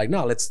more about like,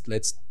 no, let's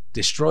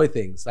destroy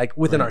things like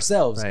within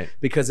ourselves,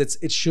 because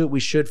we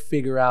should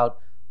figure out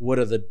what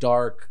are the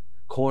dark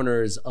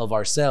corners of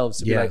ourselves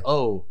to be like,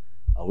 oh,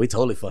 we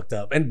totally fucked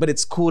up. But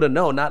it's cool to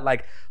know, not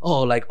like,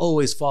 oh, like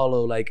always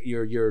follow like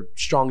your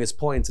strongest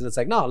points, and it's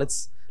like, no,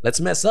 let's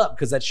mess up,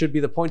 because that should be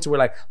the point to where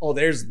like, oh,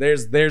 there's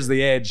the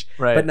edge.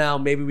 Right. But now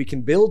maybe we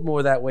can build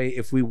more that way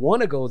if we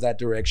want to go that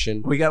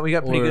direction. We got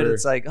pretty good.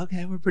 It's like,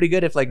 okay, we're pretty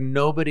good if like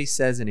nobody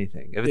says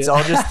anything. If it's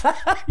all just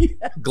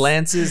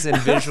glances and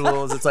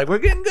visuals, it's like, we're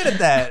getting good at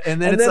that.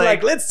 And then it's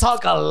like, let's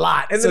talk a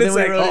lot. And then it's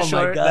like, oh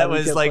my God, that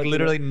was like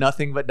literally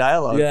nothing but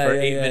dialogue for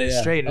 8 minutes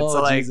straight. And it's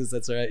like, Jesus,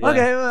 that's right.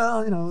 Okay,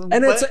 well,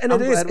 and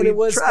it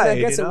was, I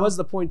guess it was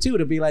the point too,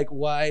 to be like,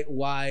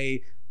 why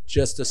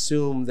just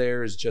assume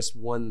there's just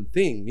one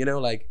thing,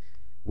 like,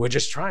 we're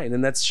just trying,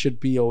 and that should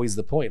be always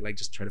the point. Like,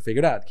 just try to figure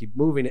it out, keep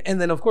moving,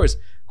 and then of course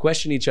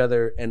question each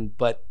other,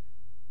 but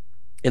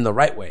in the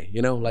right way,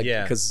 like,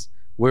 because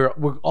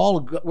we're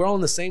all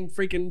in the same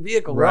freaking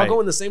vehicle. We're all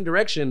going the same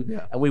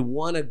direction, and we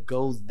want to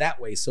go that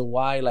way. So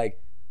why,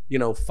 like, you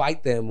know,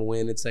 fight them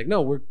when it's like,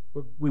 no,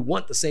 we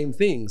want the same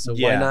thing. So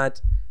why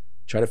not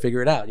try to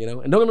figure it out, you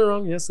know? And don't get me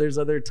wrong, yes, there's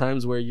other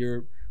times where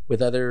you're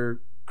with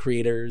other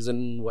creators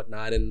and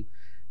whatnot, and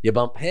you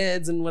bump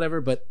heads and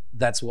whatever, but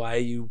that's why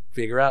you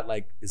figure out,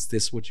 like, is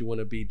this what you want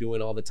to be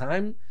doing all the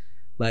time?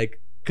 Like,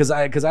 because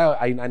I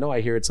know I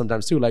hear it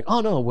sometimes too, like,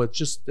 oh no,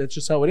 that's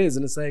just how it is.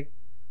 And it's like,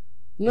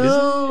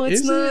 no,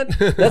 it's not.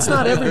 That's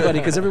not everybody,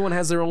 because everyone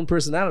has their own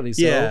personality.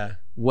 So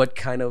what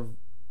kind of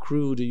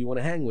crew do you want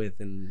to hang with?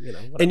 And, you know,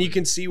 whatever. And you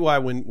can see why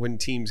when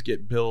teams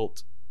get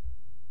built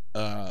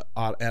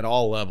at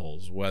all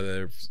levels,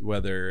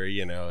 whether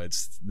you know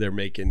they're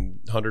making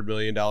 $100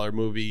 million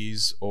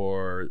movies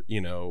or,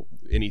 you know,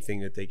 anything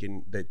that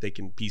they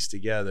can piece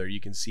together, you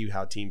can see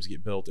how teams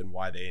get built and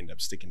why they end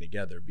up sticking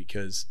together.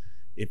 Because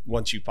if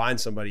once you find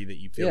somebody that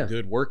you feel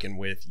good working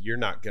with, you're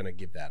not going to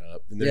give that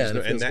up. And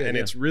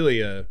it's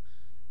really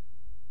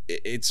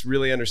it's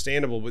really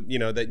understandable. But you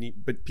know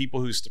but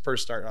people who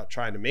first start out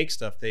trying to make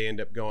stuff, they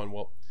end up going,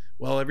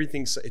 well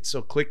everything's it's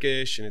so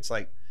cliquish, and it's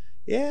like,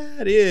 yeah,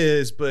 it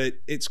is, but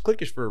it's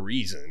cliquish for a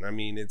reason. I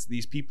mean, it's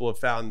these people have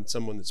found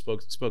someone that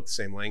spoke the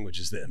same language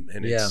as them,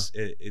 and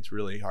it's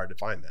really hard to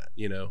find that,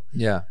 you know.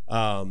 Yeah.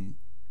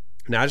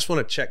 Now I just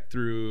want to check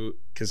through,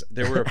 because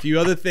there were a few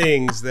other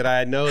things that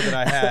I know that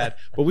I had,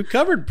 but we've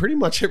covered pretty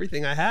much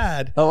everything I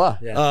had. Oh wow.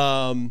 Yeah.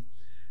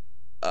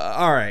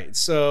 All right,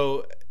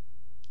 so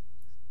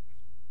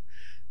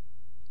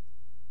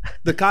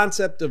the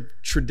concept of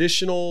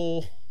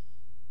traditional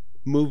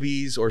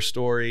movies or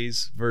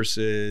stories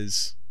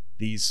versus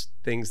these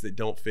things that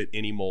don't fit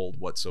any mold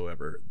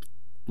whatsoever.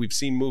 We've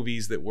seen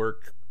movies that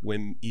work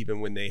even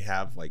when they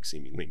have like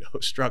seemingly no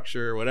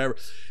structure or whatever.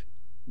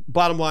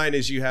 Bottom line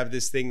is, you have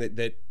this thing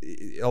that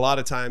a lot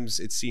of times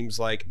it seems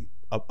like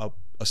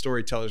a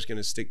storyteller is going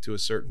to stick to a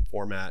certain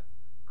format,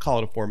 call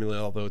it a formula,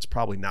 although it's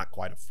probably not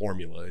quite a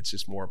formula. It's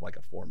just more of like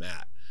a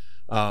format.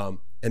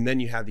 And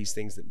then you have these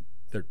things that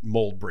they're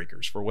mold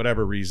breakers for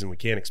whatever reason. We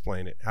can't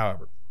explain it.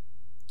 However,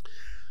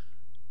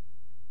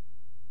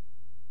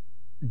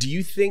 do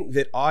you think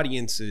that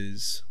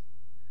audiences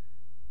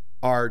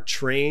are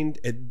trained,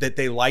 that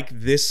they like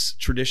this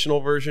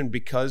traditional version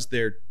because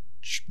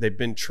they've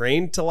been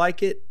trained to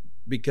like it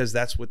because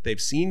that's what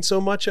they've seen so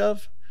much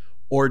of?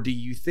 Or do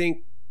you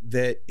think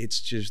that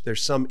it's just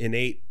there's some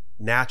innate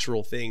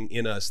natural thing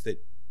in us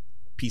that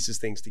pieces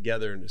things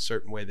together in a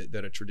certain way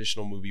that a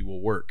traditional movie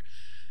will work?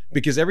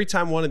 Because every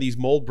time one of these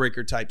mold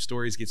breaker type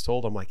stories gets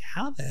told, I'm like,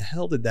 how the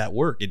hell did that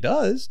work? It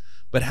does,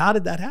 but how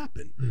did that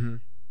happen? Mm-hmm.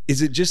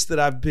 Is it just that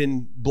I've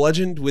been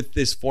bludgeoned with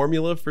this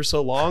formula for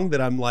so long that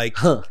I'm like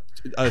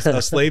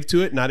a slave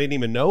to it and I didn't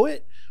even know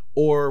it?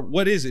 Or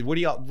what is it? What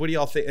do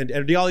y'all think?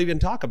 And do y'all even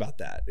talk about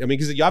that? I mean,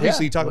 because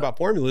obviously you talk about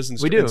formulas and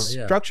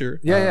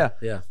structure. Yeah.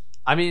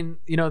 I mean,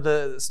 you know,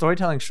 the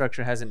storytelling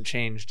structure hasn't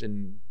changed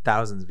in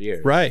thousands of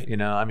years. Right. You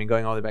know, I mean,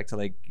 going all the way back to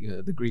like, you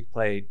know, the Greek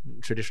play,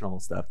 traditional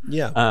stuff.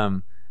 Yeah.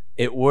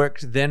 It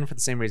worked then for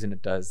the same reason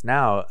it does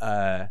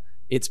now.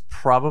 It's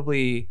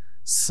probably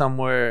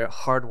somewhere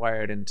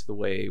hardwired into the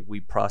way we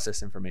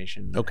process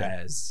information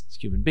as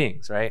human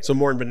beings, right? So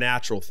more of a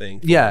natural thing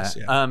for us,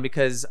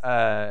 because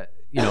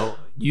you know,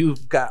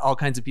 you've got all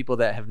kinds of people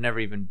that have never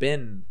even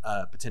been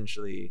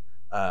potentially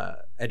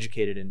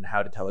educated in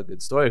how to tell a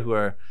good story, who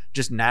are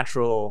just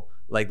natural,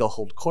 like they'll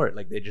hold court,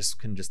 like they just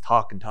can just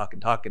talk and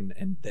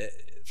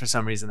for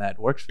some reason that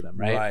works for them,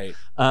 right?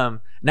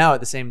 Now at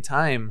the same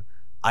time,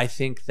 I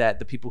think that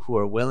the people who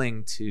are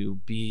willing to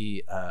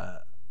be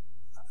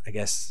I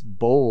guess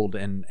bold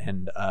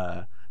and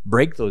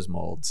break those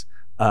molds,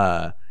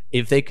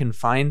 if they can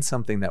find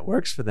something that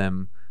works for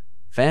them,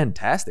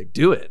 fantastic,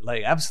 do it.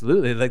 Like,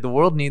 absolutely. Like, the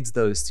world needs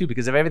those too,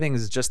 because if everything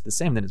is just the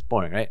same, then it's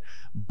boring, right?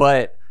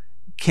 But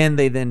can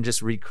they then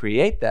just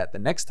recreate that the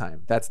next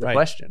time? That's the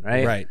question,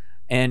 right? Right.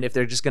 And if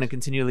they're just going to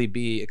continually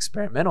be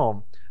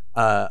experimental,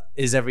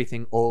 is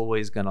everything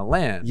always going to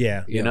land?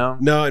 You know?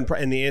 No,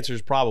 and the answer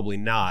is probably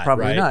not.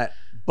 Probably not.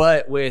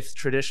 But with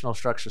traditional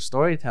structured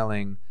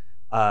storytelling,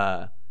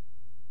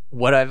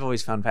 what I've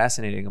always found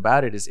fascinating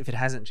about it is, if it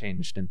hasn't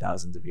changed in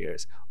thousands of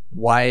years,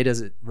 why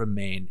does it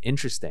remain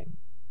interesting?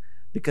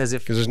 Because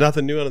there's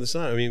nothing new under the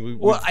sun. I mean,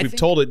 we've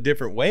told it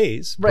different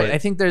ways. Right. I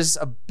think there's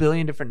a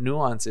billion different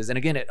nuances. And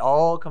again, it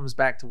all comes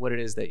back to what it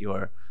is that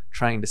you're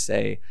trying to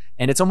say.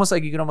 And it's almost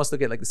like you can almost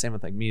look at like the same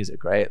with like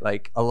music, right?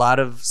 Like a lot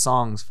of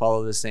songs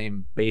follow the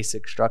same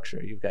basic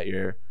structure. You've got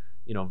your,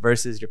 you know,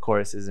 verses, your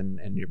choruses,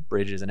 and your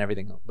bridges and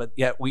everything. But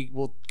yet we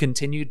will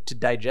continue to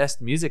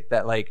digest music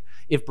that, like,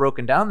 if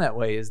broken down that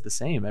way, is the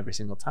same every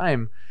single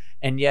time.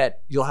 And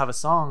yet you'll have a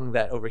song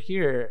that over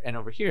here and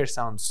over here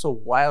sounds so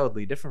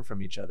wildly different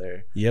from each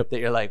other that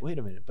you're like, wait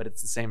a minute, but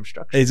it's the same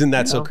structure. Isn't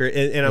that so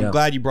crazy? And I'm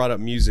glad you brought up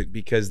music,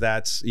 because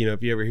that's, you know,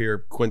 if you ever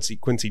hear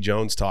Quincy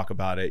Jones talk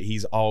about it,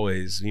 he's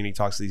always, you know, he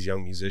talks to these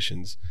young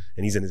musicians,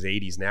 and he's in his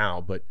 80s now,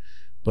 but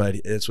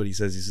that's what he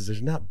says. He says,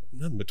 there's nothing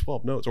but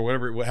 12 notes or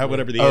whatever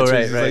the answer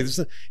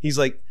is. He's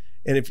like,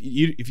 and if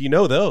you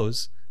know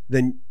those,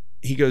 then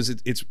he goes,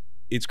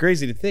 it's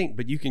crazy to think,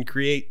 but you can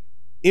create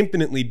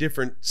infinitely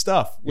different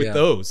stuff with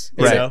those.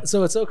 Right.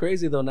 So it's so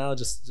crazy though now,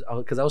 just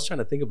because I was trying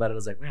to think about it. I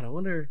was like, man, I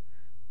wonder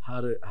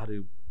how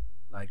to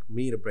like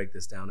me to break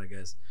this down, I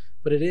guess.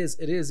 But it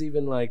is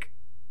even like,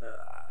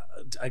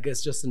 I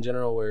guess just in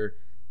general where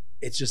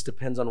it just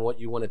depends on what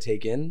you want to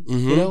take in,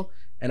 you know?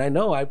 And I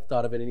know I've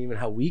thought of it, and even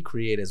how we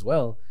create as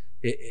well.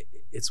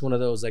 It's one of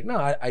those like, no,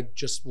 I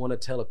just want to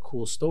tell a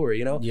cool story,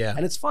 you know? Yeah.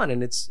 And it's fun,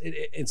 and it's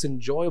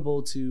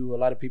enjoyable to a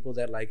lot of people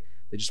that like,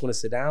 they just want to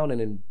sit down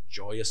and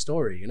enjoy a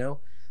story, you know?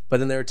 But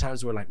then there are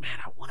times where like, man,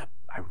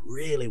 I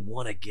really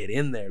want to get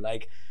in there.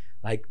 Like,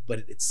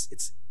 but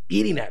it's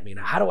eating at me.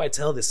 Now, how do I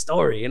tell this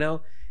story, you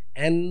know?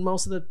 And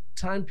most of the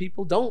time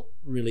people don't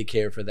really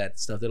care for that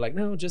stuff. They're like,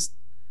 no, just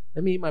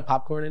let me eat my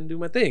popcorn and do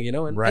my thing, you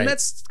know? And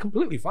that's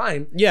completely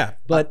fine. Yeah.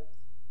 But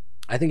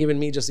I think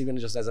even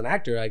just as an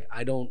actor, like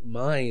I don't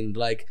mind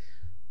like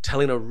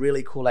telling a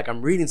really cool, like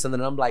I'm reading something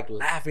and I'm like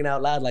laughing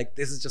out loud, like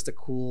this is just a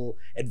cool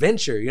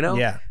adventure, you know?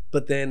 Yeah.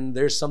 But then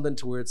there's something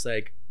to where it's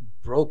like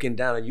broken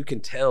down and you can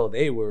tell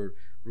they were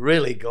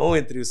really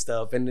going through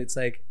stuff, and it's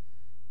like,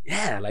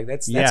 yeah, like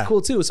that's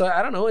cool too. So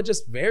I don't know, it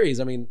just varies.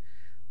 I mean,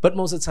 but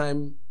most of the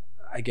time,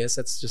 I guess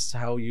that's just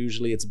how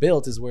usually it's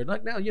built, is where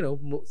like now, you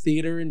know,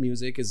 theater and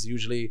music is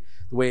usually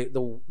the way,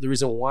 the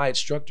reason why it's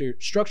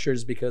structured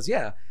is because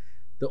the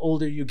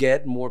older you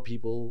get, more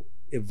people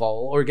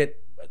evolve or get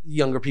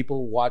younger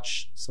people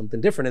watch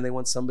something different, and they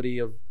want somebody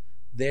of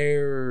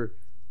their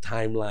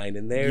timeline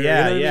and their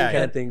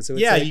kind of thing. So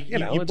it's like,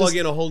 you plug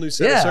in a whole new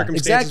set of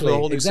circumstances with a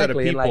whole new set of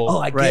people. And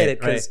like, I get it,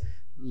 because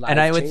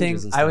and I would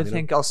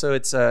think also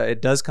it's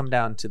it does come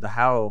down to the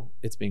how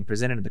it's being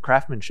presented and the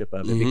craftsmanship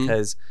of it,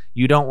 because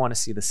you don't want to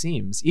see the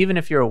seams, even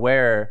if you're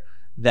aware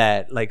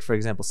that, like, for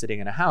example, sitting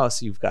in a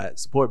house, you've got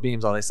support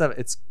beams, all that stuff.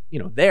 It's, you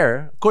know,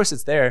 there, of course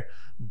it's there,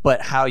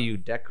 but how you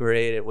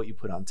decorate it, what you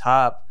put on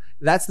top,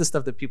 that's the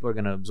stuff that people are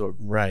going to absorb.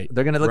 Right.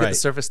 They're going to look at the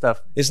surface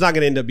stuff. It's not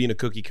going to end up being a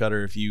cookie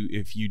cutter if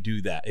you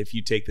do that, if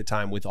you take the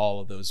time with all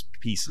of those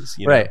pieces.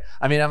 You know? Right.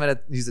 I mean, I'm going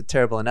to use a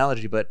terrible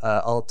analogy, but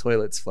all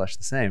toilets flush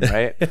the same,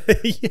 right?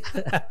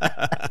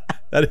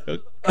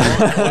 The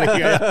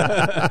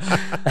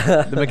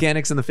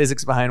mechanics and the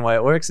physics behind why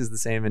it works is the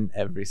same in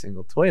every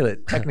single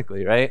toilet,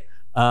 technically, right?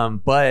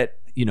 But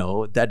you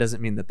know, that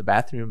doesn't mean that the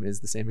bathroom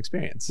is the same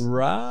experience.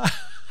 Right.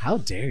 How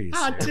dare you,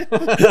 sir?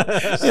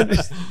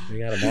 We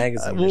got a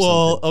magazine.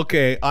 Well,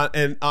 okay.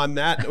 And on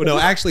that, no,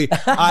 actually,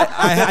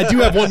 I do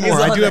have one more.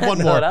 I do have one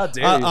more. How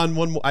dare you? On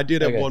one more, I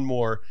did have one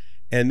more,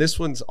 and this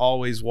one's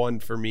always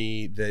one for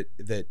me that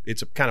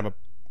it's a kind of a,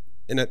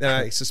 and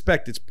I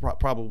suspect it's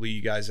probably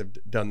you guys have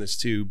done this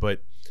too,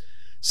 but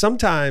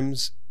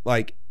sometimes,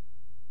 like,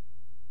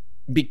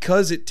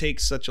 because it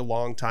takes such a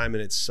long time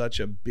and it's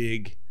such a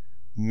big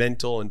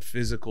mental and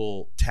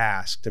physical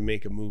task to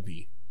make a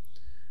movie,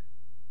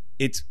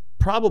 it's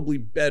probably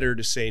better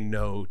to say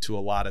no to a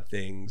lot of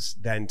things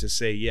than to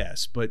say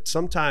yes. But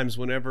sometimes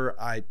when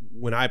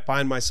I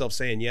find myself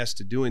saying yes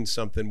to doing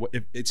something,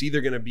 if it's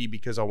either going to be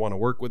because I want to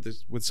work with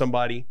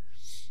somebody,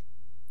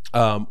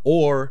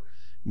 or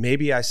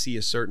maybe I see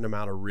a certain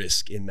amount of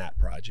risk in that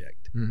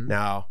project.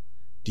 Now,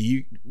 do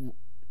you,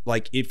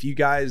 like, if you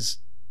guys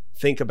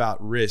think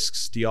about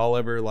risks, do y'all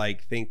ever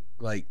like think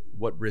like,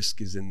 what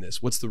risk is in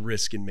this? What's the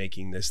risk in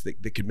making this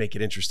that could make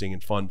it interesting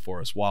and fun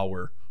for us while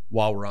we're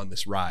on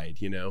this ride,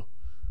 you know?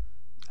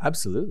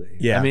 Absolutely.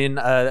 Yeah. I mean,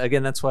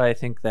 again, that's why I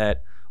think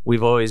that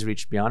we've always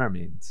reached beyond our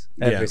means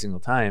every single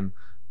time,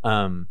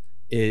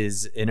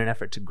 is in an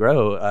effort to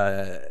grow.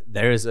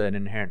 There is an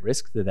inherent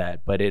risk to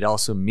that, but it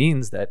also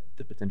means that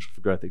the potential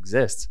for growth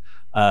exists.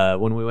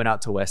 When we went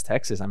out to West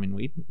Texas, I mean,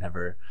 we'd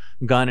never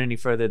gone any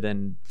further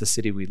than the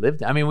city we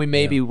lived in. I mean, we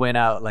maybe went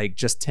out like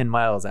just 10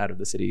 miles out of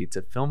the city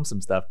to film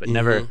some stuff, but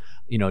never,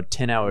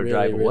 10-hour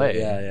drive away.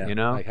 Yeah. You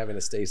know, like having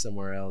to stay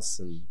somewhere else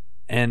so you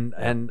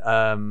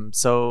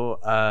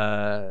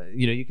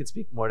could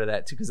speak more to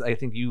that too, because I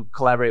think you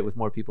collaborate with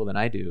more people than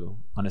I do,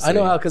 honestly. I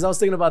know how, because I was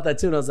thinking about that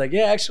too, and I was like,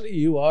 yeah, actually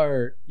you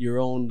are your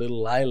own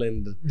little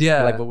island,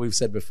 like what we've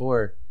said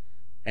before.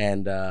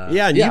 And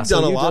you've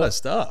done a lot of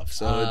stuff,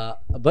 so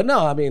but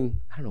no, I mean,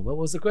 I don't know, what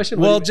was the question?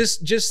 Well,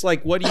 just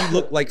like, what do you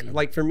look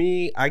like for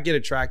me, I get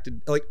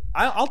attracted, like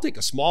I'll take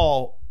a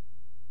small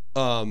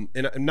and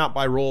not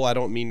by role, I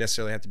don't mean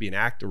necessarily have to be an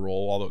actor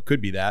role, although it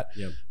could be that.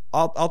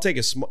 I'll take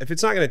a small, if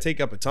it's not going to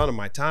take up a ton of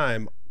my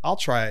time, I'll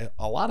try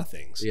a lot of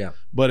things. Yeah.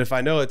 But if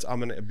I know I'm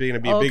going to be a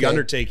big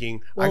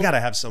undertaking, I got to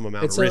have some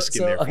amount of risk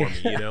in there for me,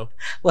 you know?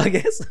 Well, I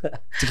guess to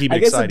keep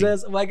it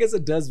exciting. I guess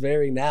it does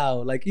vary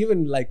now. Like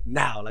even like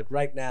now, like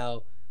right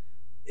now,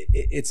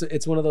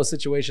 it's one of those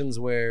situations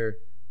where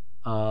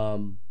I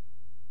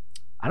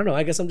don't know,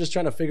 I guess I'm just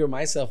trying to figure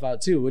myself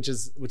out too, which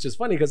is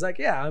funny, because like,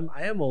 I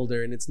am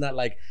older, and it's not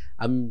like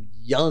I'm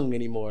young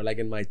anymore, like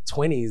in my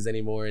 20s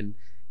anymore, and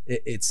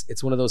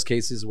it's one of those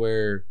cases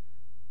where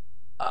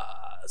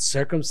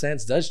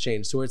circumstance does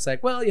change to where it's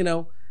like, well,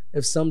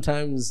 if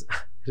sometimes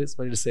it's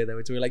funny to say that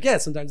way too, we're like,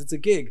 sometimes it's a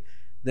gig,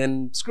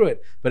 then screw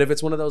it. But if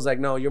it's one of those like,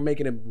 no, you're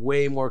making it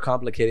way more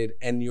complicated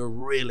and you're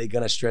really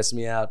gonna stress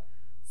me out,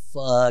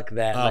 fuck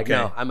that. Like, Okay.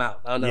 no, I'm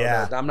out. Oh, no,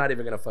 Yeah. no, I'm not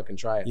even gonna fucking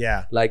try it.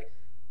 Yeah. Like,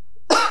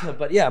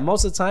 but yeah,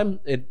 most of the time,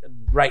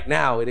 right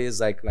now it is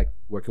like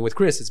working with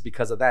Chris. It's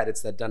because of that.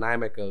 It's that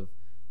dynamic of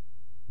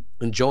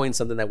enjoying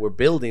something that we're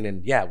building,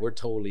 and yeah, we're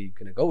totally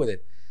gonna go with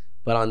it.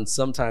 But on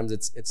sometimes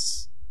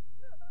it's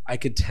I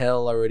could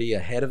tell already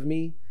ahead of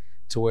me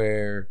to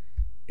where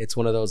it's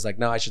one of those like,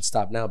 no, I should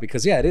stop now,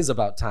 because yeah, it is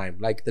about time.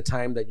 Like the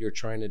time that you're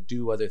trying to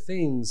do other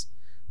things.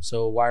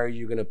 So why are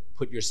you gonna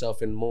put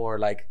yourself in more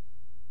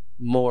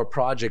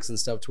projects and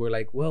stuff to where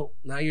like, well,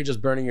 now you're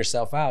just burning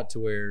yourself out to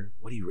where,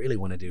 what do you really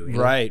want to do? You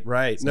know?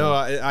 Right. So- No,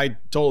 I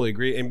totally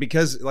agree. And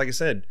because, like I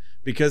said,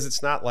 because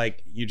it's not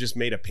like you just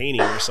made a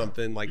painting or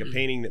something, like a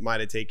painting that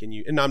might have taken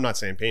you, and I'm not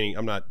saying painting,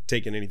 I'm not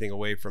taking anything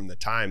away from the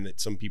time that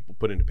some people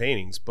put into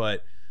paintings,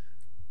 but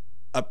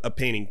a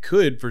painting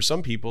could, for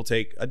some people,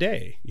 take a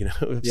day. You know,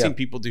 I've seen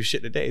people do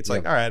shit in a day. It's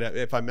like, all right,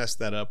 if I messed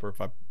that up or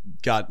if I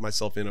got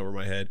myself in over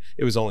my head,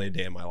 it was only a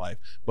day in my life.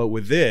 But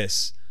with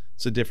this,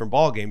 it's a different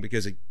ball game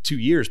because 2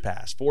 years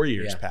pass, 4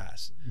 years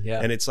pass,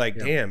 and it's like,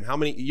 damn, how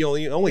many? You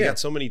only got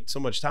so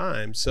much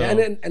time. So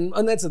and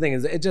that's the thing,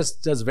 is it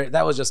just does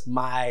that was just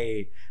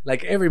my,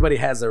 like, everybody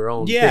has their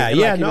own thing. And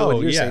yeah, like, you know no,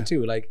 what you're saying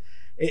too, like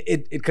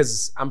it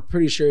because I'm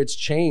pretty sure it's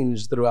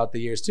changed throughout the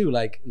years too,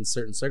 like in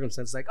certain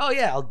circumstances, like, oh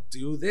yeah, I'll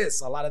do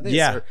this, a lot of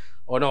this,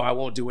 or no, I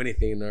won't do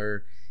anything,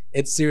 or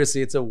it's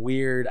seriously, it's a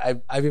weird,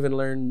 I've even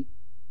learned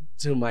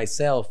to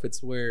myself,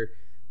 it's where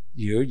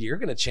you're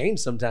gonna change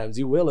sometimes.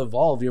 You will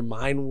evolve. Your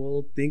mind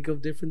will think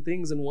of different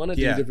things and want to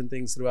do different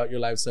things throughout your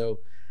life. So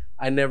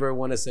I never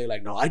want to say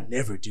like, no, I'd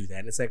never do that.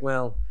 And it's like,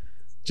 well,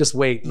 just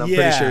wait. And I'm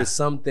pretty sure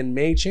something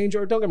may change.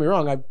 Or don't get me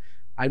wrong,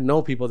 I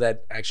know people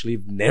that actually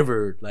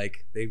never,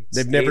 like, they've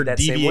never that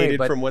same way,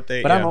 deviated from what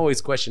they. But I'm always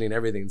questioning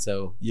everything.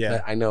 So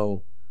Yeah. I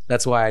know.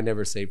 That's why I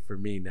never say for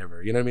me,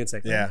 never. You know what I mean? It's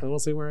like, we'll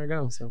see where I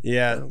go. So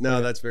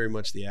that's very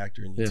much the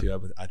actor in you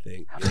too. I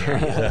think.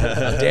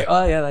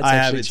 Oh yeah, that's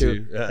actually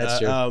true. That's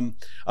true.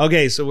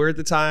 Okay, so we're at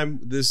the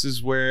time. This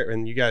is where,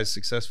 and you guys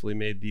successfully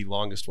made the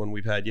longest one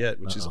we've had yet,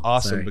 which is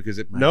awesome because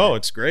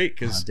it's great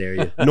because How dare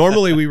you?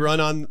 normally we run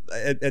on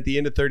at the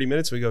end of 30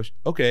 minutes. We go,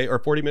 okay, or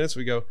 40 minutes.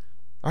 We go,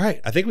 all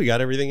right, I think we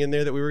got everything in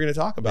there that we were going to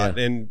talk about,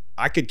 and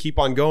I could keep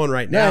on going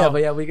right now.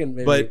 But we can.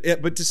 Maybe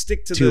But to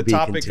stick to the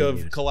topic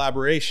of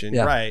collaboration,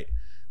 right?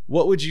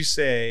 What would you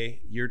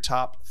say your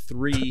top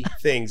 3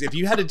 things? If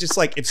you had to just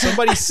like, if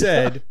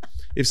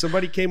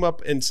somebody came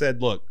up and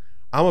said, look,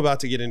 I'm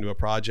about to get into a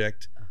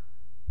project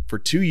for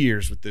 2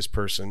 years with this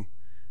person,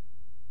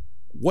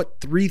 what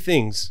 3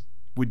 things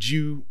would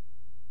you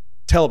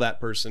tell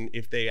that person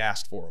if they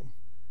asked for them?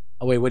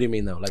 Oh wait, what do you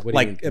mean though? Like, what do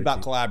you mean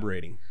about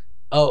collaborating?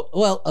 Oh,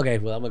 well, okay.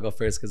 Well, I'm gonna go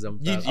first because you're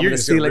gonna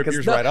just see gonna like rip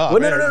yours right off.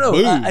 Well,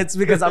 no. It's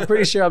because I'm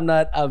pretty sure I'm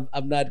not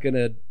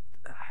gonna.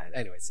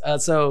 Anyways,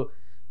 so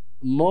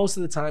most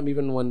of the time,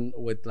 even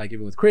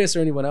with Chris or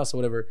anyone else or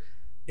whatever,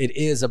 it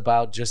is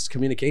about just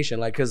communication.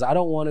 Like, because I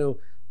don't want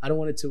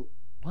it to.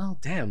 Well,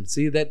 damn.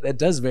 See, that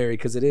does vary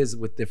because it is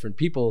with different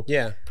people.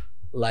 Yeah.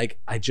 Like,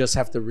 I just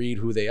have to read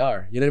who they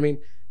are. You know what I mean?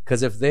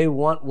 Because if they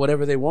want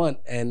whatever they want,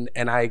 and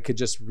I could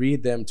just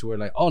read them to where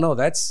like, oh no,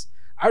 I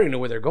already know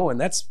where they're going.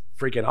 That's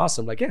freaking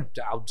awesome. Like, yeah,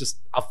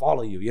 I'll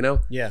follow you, you know?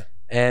 Yeah.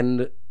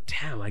 And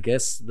damn, I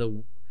guess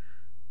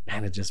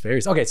it just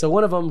varies. Okay, so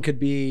one of them could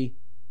be,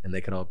 and they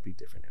could all be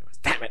different.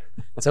 Damn it,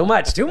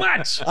 too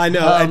much. I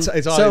know.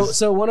 It's always...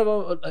 So one of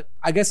them,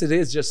 I guess it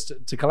is just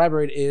to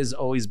collaborate is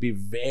always be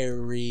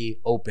very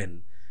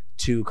open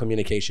to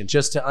communication,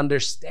 just to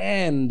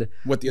understand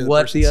what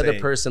the other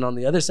person on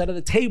the other side of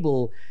the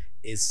table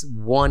is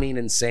wanting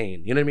and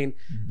saying. You know what I mean?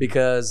 Mm-hmm.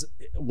 Because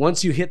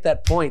once you hit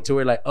that point to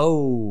where like,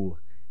 oh,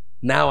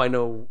 now I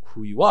know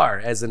who you are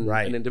as an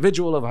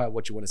individual of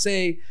what you want to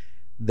say,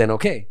 then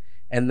okay.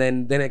 And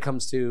then it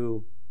comes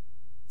to,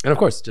 and of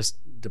course, just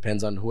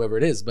depends on whoever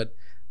it is. But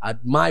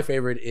my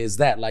favorite is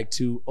that, like,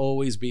 to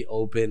always be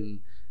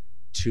open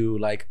to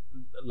like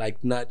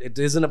not, it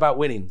isn't about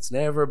winning. It's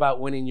never about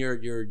winning your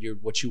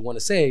what you want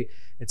to say.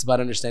 It's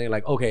about understanding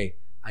like, okay,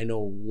 I know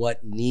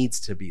what needs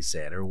to be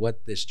said or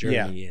what this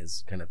journey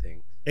is, kind of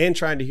thing. And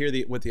trying to hear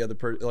what the other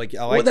person, like,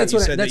 I like that you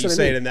said that you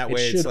say it in that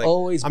way. It should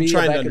always be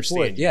trying back to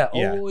understand. And forth.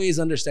 Yeah, always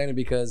understanding,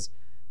 because,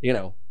 you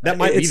know, that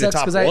might be the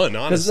top one,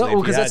 honestly.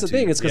 Because that's the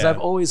thing. It's because I've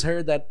always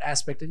heard that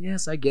aspect, and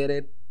yes, I get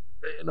it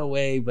in a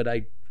way, but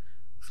I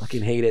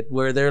fucking hate it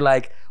where they're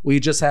like,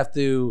 we just have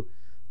to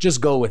just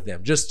go with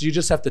them. You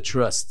just have to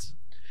trust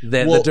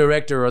the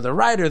director or the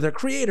writer, the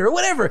creator, or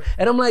whatever.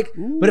 And I'm like,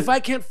 but if I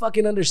can't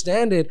fucking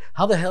understand it,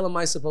 how the hell am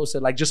I supposed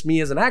to, like, just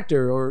me as an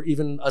actor or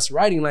even us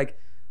writing, like,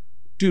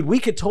 dude, we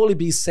could totally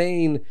be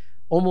saying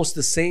almost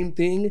the same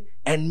thing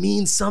and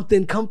mean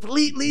something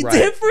completely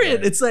different.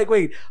 Right. It's like,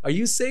 wait, are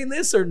you saying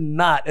this or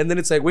not? And then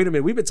it's like, wait a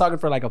minute, we've been talking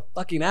for like a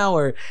fucking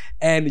hour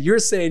and you're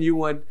saying you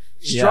want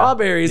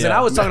strawberries and I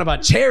was talking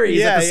about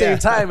cherries at the same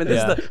time, and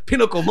this is the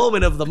pinnacle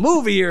moment of the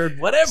movie or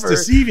whatever.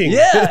 It's deceiving.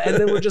 Yeah, and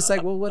then we're just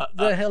like, well, what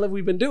the hell have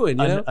we been doing?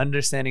 You know?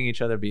 Understanding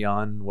each other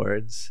beyond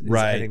words is,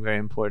 I think, very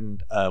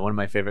important. One of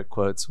my favorite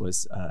quotes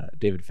was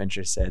David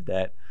Fincher said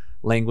that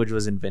language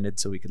was invented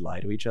so we could lie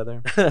to each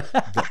other.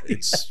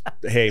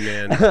 Hey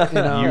man,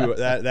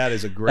 that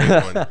is a great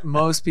one.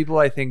 Most people,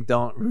 I think,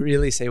 don't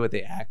really say what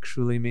they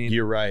actually mean.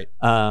 You're right.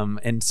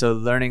 And so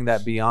learning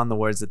that beyond the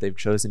words that they've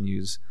chosen to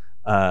use,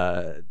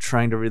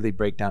 trying to really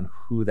break down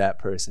who that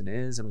person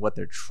is and what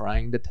they're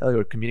trying to tell you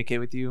or communicate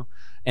with you.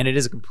 And it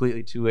is a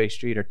completely 2-way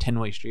street or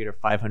 10-way street or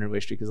 500-way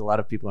street, because a lot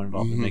of people are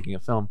involved in making a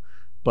film.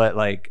 But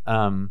like,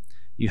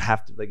 you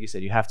have to, like you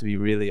said, you have to be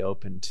really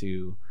open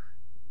to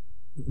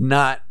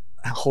not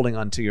holding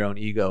on to your own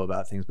ego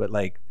about things, but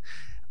like,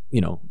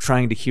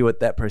 trying to hear what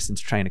that person's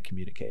trying to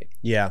communicate.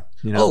 Yeah.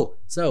 Oh,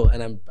 so,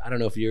 and I don't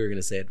know if you were going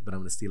to say it, but I'm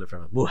going to steal it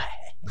from him.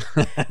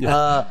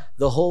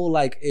 The whole,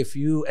 like, if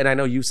you, and I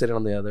know you said it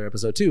on the other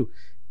episode too,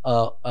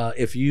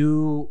 if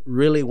you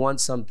really want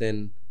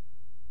something,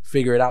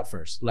 figure it out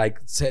first. Like,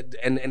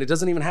 and it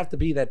doesn't even have to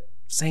be that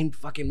same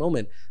fucking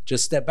moment.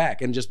 Just step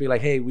back and just be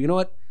like, hey, you know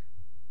what?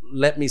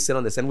 Let me sit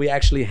on this. And we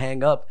actually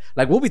hang up.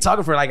 Like, we'll be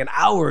talking for like an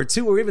hour or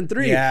 2 or even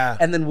 3. Yeah.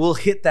 And then we'll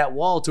hit that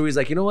wall to where he's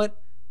like, you know what?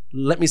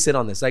 Let me sit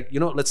on this. Like,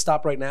 let's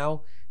stop right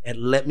now and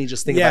let me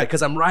just think about it,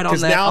 because I'm right on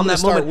that. Now I'm gonna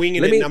start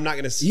winging it, and I'm not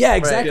gonna. Yeah,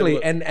 exactly.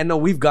 Right. And no,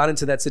 we've got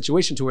into that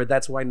situation to where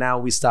that's why now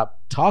we stop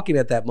talking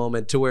at that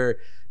moment. To where,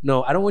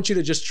 no, I don't want you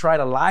to just try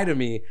to lie to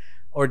me,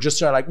 or just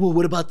try like, well,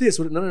 what about this?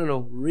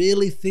 No.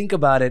 Really think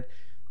about it,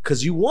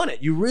 because you want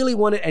it. You really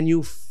want it, and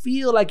you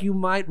feel like you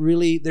might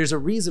really. There's a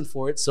reason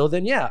for it. So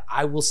then, yeah,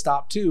 I will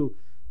stop too.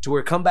 To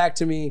where, come back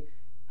to me.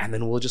 And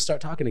then we'll just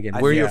start talking again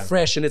where you're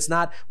fresh, and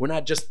we're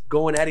not just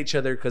going at each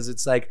other because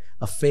it's like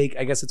a fake,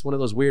 I guess it's one of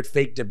those weird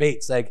fake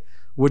debates. Like,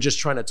 we're just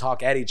trying to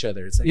talk at each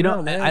other. It's like,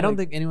 I don't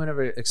think anyone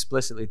ever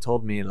explicitly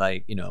told me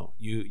like,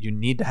 you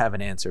need to have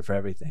an answer for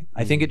everything.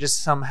 I think it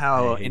just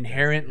somehow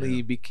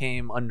inherently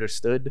became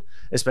understood,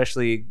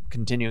 especially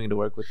continuing to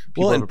work with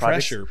people. And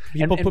pressure.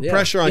 People put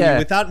pressure on you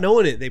without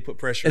knowing it. They put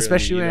pressure,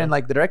 especially when you're in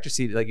like the director's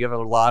seat. Like, you have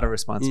a lot of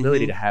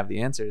responsibility to have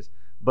the answers.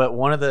 But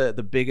one of the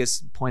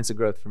biggest points of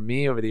growth for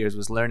me over the years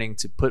was learning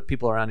to put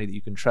people around you that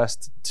you can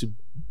trust, to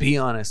be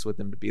honest with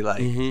them, to be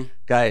like,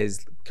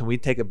 guys, can we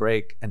take a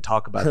break and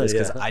talk about this?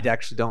 Because I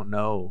actually don't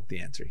know the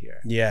answer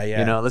here.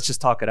 Yeah. Let's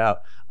just talk it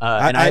out.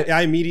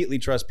 I immediately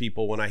trust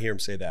people when I hear them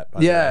say that.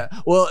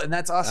 Well, and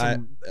that's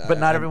awesome. But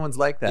not everyone's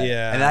like that.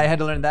 Yeah. And I had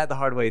to learn that the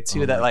hard way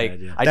too.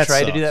 I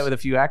tried to do that with a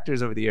few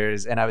actors over the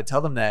years, and I would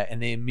tell them that,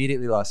 and they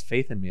immediately lost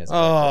faith in me as a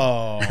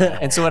director.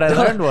 And so what I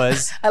learned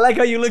was, I like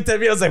how you looked at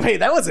me. I was like, wait,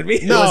 that wasn't me.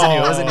 No,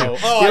 it wasn't you.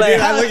 Oh, you're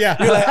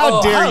like,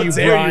 how dare you,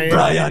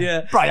 Brian?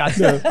 Yeah. Brian.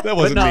 No, that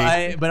wasn't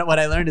me. But what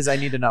I learned is I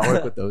need to not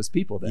work with those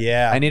people then.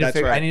 Yeah, I need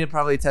to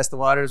probably test the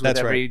waters with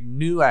every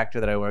new actor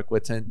that I work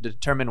with to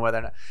determine whether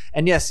or not.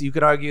 And yes, you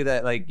could argue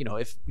that, like,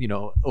 if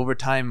over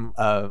time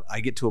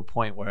I get to a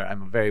point where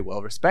I'm a very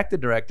well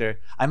respected director,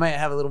 I might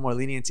have a little more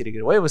leniency to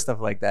get away with stuff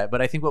like that.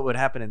 But I think what would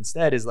happen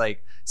instead is,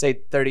 like, say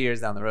 30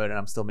 years down the road and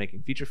I'm still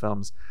making feature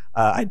films,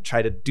 I'd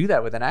try to do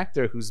that with an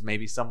actor who's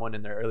maybe someone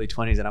in their early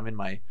 20s and I'm in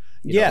my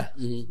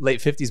late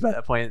 50s by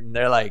that point, and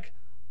they're like,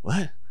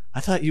 what? I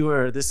thought you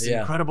were this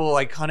incredible,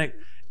 iconic,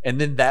 and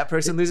then that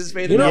person loses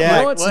faith. You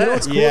know what's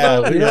cool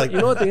though? You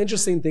know what the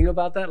interesting thing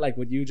about that, like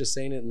with you just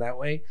saying it in that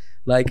way,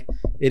 like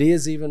it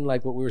is even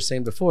like what we were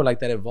saying before, like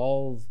that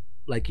evolve,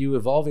 like you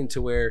evolving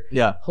to where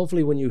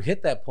hopefully when you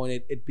hit that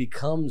point, it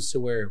becomes to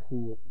where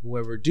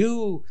whoever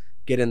do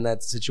get in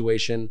that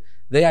situation,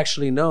 they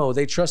actually know,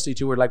 they trust you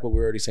to where, like what we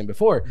were already saying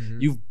before,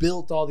 you've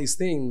built all these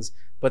things,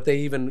 but they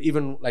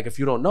even like if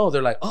you don't know,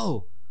 they're like,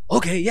 oh,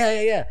 okay,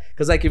 yeah.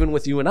 Because like even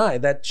with you and I,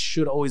 that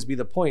should always be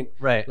the point.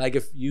 Right. Like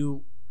if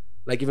you,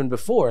 like even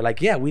before, like,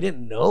 we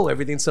didn't know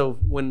everything. So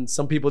when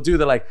some people do,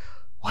 they're like,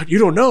 what, you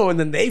don't know? And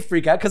then they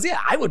freak out. Because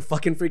I would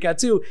fucking freak out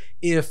too.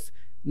 If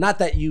not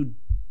that you,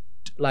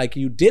 like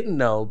you didn't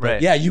know,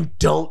 but you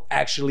don't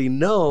actually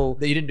know.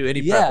 That you didn't do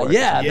any prep work.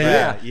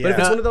 Yeah. But if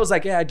it's one of those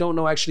like, I don't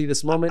know actually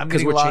this moment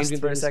because we're changing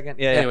for a second.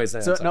 Yeah. Anyways,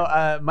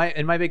 so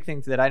my big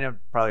thing that I never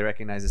probably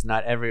recognize is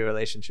not every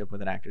relationship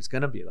with an actor is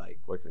gonna be like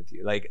working with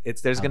you. Like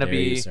there's gonna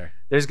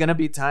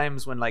be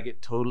times when like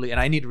it totally, and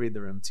I need to read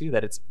the room too,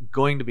 that it's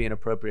going to be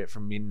inappropriate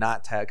for me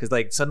not to, because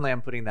like suddenly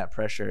I'm putting that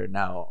pressure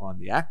now on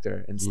the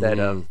actor instead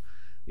of,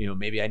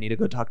 maybe I need to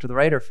go talk to the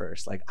writer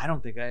first. Like, I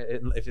don't think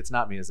if it's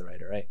not me as the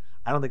writer, right?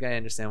 I don't think I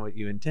understand what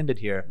you intended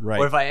here. Right.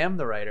 Or if I am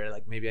the writer,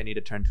 like maybe I need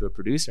to turn to a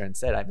producer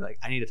instead. I'd be like,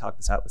 I need to talk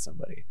this out with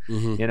somebody,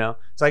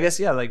 So I guess,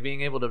 like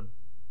being able to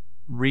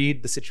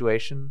read the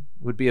situation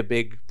would be a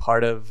big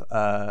part of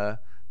the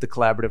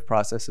collaborative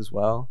process as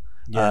well.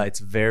 Yeah. It's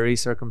very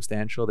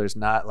circumstantial. There's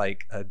not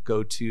like a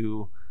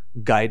go-to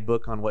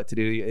guidebook on what to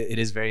do. It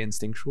is very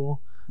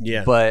instinctual.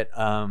 Yeah. But,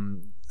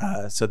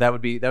 so that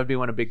would be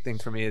one a big thing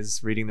for me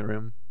is reading the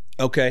room.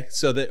 Okay,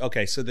 so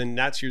then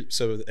that's your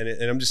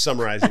and I'm just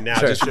summarizing now,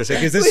 just because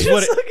this is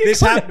what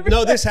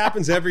this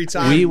happens every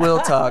time. We will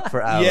talk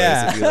for hours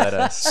if you let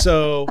us.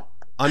 So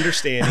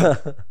understanding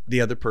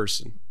the other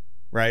person,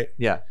 right?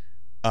 Yeah.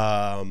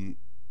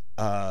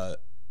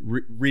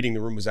 Reading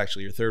the room was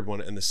actually your third one,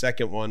 and the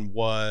second one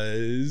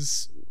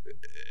was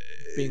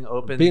being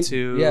open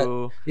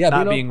to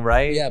not being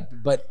right. Yeah,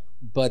 but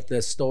but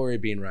the story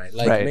being right,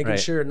 like making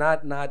sure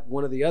not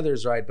one of the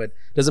others right, but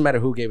doesn't matter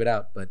who gave it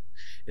out. But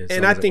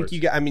and I think you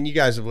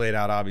guys have laid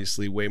out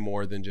obviously way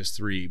more than just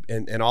 3,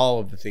 and all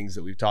of the things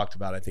that we've talked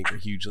about I think are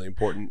hugely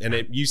important.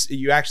 And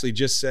you actually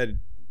just said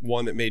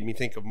one that made me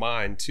think of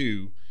mine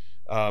too.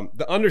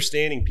 The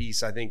understanding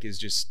piece I think is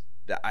just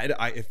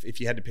if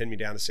you had to pin me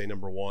down to say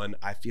number 1,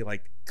 I feel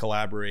like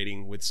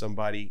collaborating with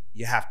somebody,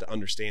 you have to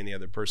understand the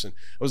other person.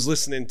 I was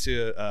listening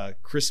to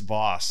Chris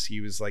Voss. He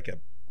was like a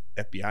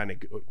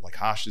FBI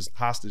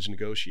hostage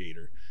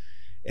negotiator,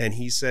 and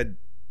he said,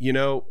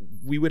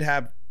 we would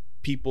have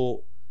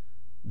people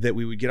that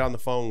we would get on the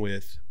phone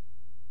with,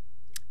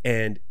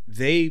 and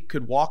they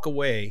could walk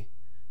away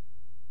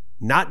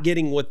not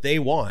getting what they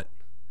want,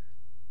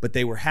 but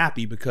they were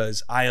happy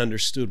because I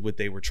understood what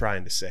they were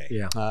trying to say.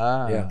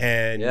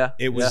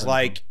 It was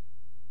like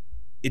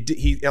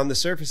he on the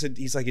surface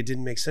he's like, it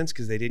didn't make sense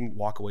because they didn't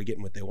walk away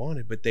getting what they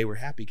wanted, but they were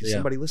happy because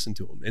somebody listened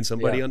to them and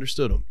somebody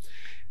understood them.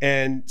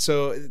 And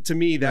so to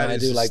me, I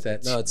do like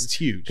that. No, it's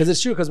huge because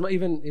it's true. Because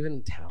even we're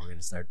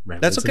gonna start.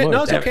 That's okay.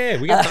 No, it's okay.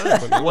 We got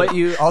time. What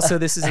you also,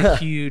 this is a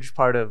huge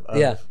part of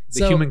the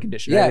human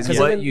condition. Right? Is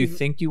what you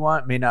think you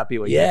want may not be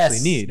what you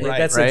actually need. Right?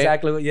 That's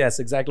exactly what. Yes,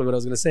 exactly what I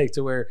was gonna say.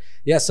 To where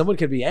someone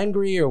could be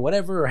angry or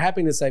whatever or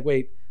happy. And it's like,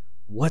 wait,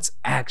 what's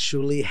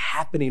actually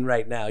happening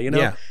right now?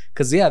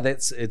 Because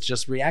it's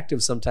just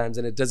reactive sometimes,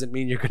 and it doesn't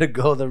mean you're gonna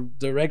go the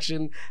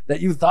direction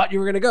that you thought you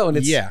were gonna go. And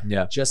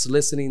it's just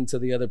listening to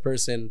the other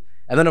person.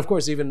 And then, of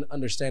course, even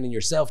understanding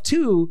yourself,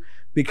 too,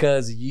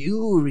 because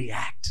you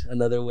react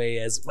another way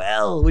as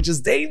well, which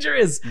is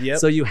dangerous. Yep.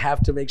 So you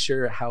have to make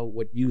sure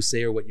what you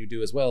say or what you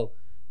do as well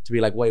to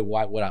be like, wait,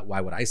 why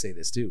would I say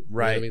this, too?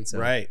 Right, you know what I mean? So,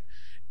 right.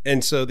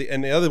 And so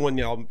the other one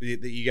that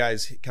you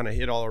guys kind of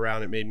hit all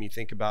around, it made me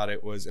think about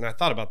it was, and I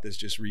thought about this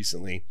just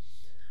recently,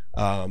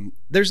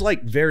 there's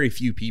like very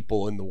few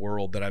people in the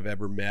world that I've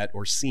ever met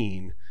or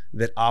seen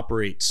that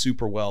operate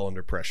super well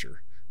under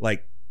pressure.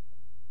 Like,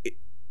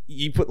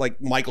 you put like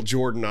Michael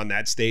Jordan on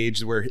that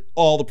stage where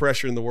all the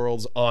pressure in the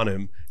world's on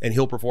him and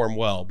he'll perform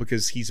well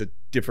because he's a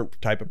different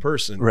type of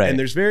person. Right. And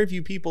there's very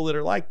few people that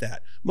are like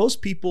that.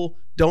 Most people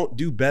don't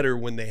do better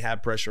when they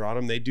have pressure on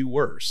them. They do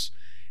worse.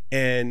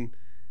 And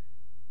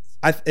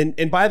by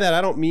that, I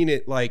don't mean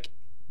it like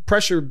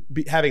pressure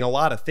having a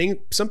lot of things.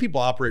 Some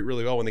people operate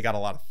really well when they got a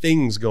lot of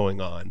things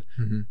going on.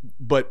 Mm-hmm.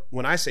 But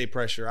when I say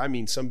pressure, I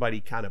mean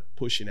somebody kind of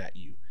pushing at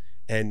you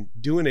and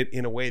doing it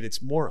in a way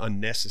that's more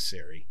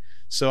unnecessary.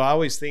 So I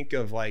always think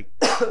of like,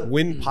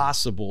 when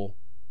possible,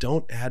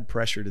 don't add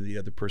pressure to the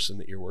other person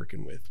that you're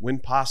working with. When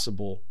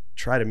possible,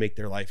 try to make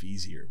their life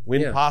easier.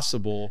 When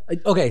possible.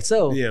 Okay,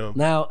 so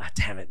now,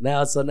 damn it.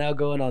 Now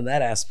going on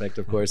that aspect,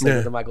 of course, like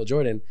with the Michael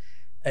Jordan,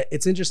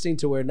 it's interesting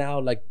to where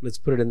now, like, let's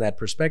put it in that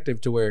perspective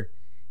to where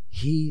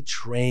he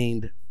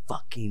trained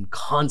fucking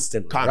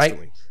constantly.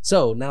 Right?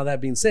 So now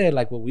that being said,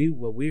 like what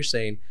we're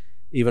saying,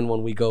 even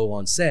when we go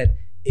on set,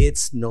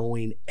 it's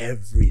knowing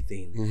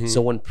everything. Mm-hmm.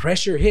 So when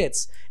pressure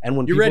hits and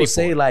when people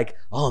say like,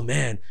 oh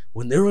man,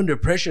 when they're under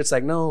pressure, it's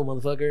like, no,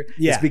 motherfucker.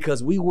 Yeah. It's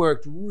because we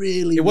worked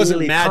really, it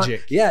wasn't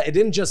magic. It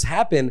didn't just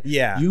happen.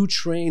 Yeah. You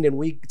trained,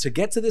 and to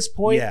get to this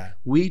point,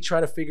 we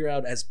try to figure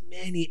out as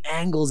many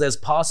angles as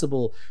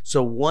possible.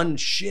 So one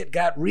shit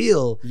got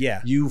real.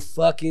 Yeah. You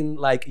fucking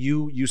like,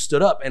 you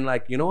stood up and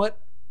like, you know what?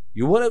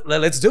 You want to?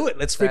 Let's do it.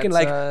 Let's freaking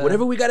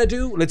whatever we got to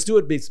do, let's do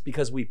it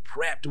because we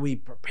prepped, we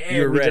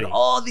prepared, we did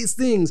all these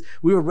things.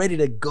 We were ready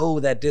to go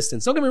that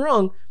distance. Don't get me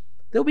wrong.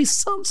 There'll be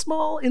some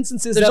small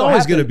instances. There's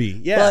always going to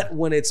be, But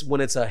when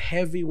it's a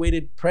heavy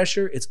weighted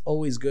pressure, it's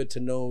always good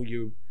to know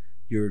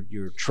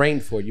you're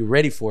trained for it, you're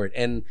ready for it,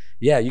 and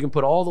you can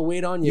put all the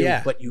weight on you,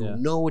 but you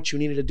know what you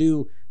needed to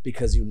do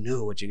because you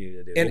knew what you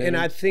needed to do. And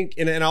I think,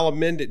 and I'll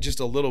amend it just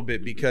a little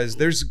bit because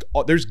there's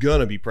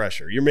gonna be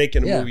pressure. You're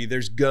making a movie,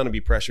 there's gonna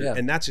be pressure,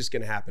 and that's just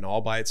gonna happen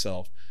all by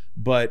itself.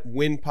 But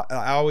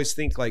I always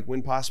think like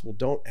when possible,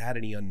 don't add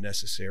any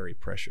unnecessary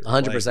pressure.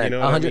 100%. You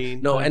know what I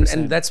mean? No, 100%.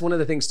 and that's one of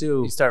the things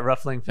too. You start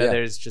ruffling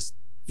feathers just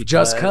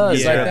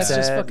cause like that's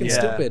just fucking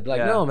stupid.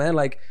 Like no, man,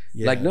 like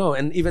no.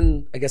 And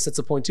even I guess that's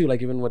the point too.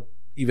 Like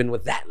even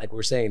with that, like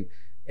we're saying,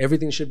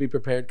 everything should be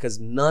prepared because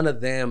none of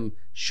them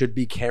should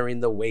be carrying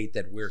the weight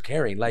that we're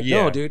carrying. Like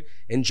no, dude,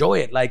 enjoy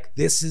it. Like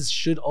this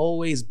should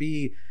always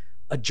be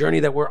a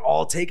journey that we're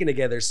all taking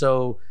together.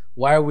 So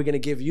why are we going to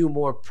give you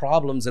more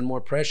problems and more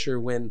pressure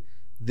when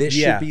this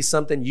should be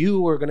something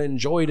you are going to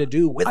enjoy to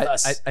do with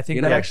us? I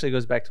think that actually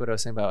goes back to what I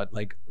was saying about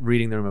like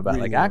reading the room about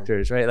like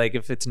actors, right? Like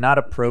if it's not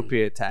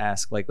appropriate to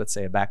ask, like, let's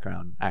say a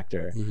background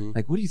actor,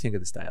 like, what do you think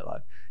of this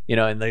dialogue? You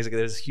know, and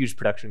there's huge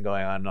production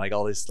going on, like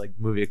all this like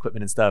movie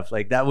equipment and stuff.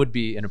 Like that would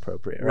be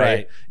inappropriate,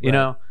 right? You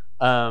know,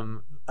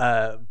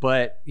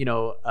 but you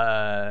know,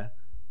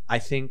 I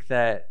think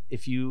that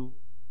if you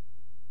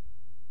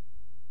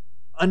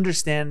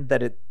understand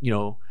that it, you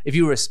know, if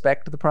you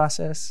respect the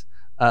process,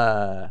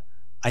 I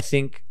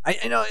think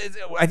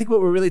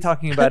what we're really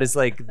talking about is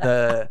like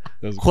the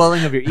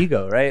quelling of your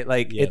ego, right?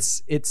 Like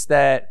it's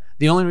that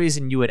the only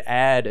reason you would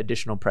add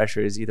additional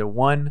pressure is either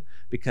one,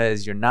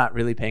 because you're not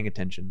really paying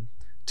attention.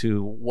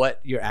 to what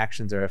your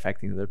actions are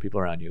affecting other people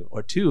around you,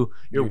 or 2,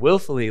 you're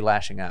willfully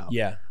lashing out.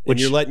 Yeah, and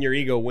you're letting your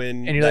ego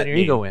win. And you're letting your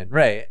ego win,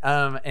 right?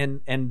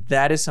 And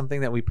that is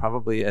something that we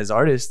probably as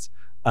artists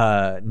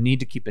need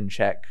to keep in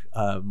check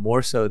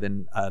more so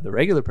than the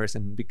regular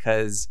person,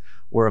 because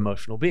we're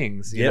emotional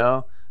beings, you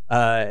know.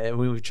 And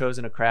we've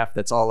chosen a craft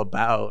that's all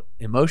about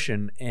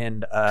emotion,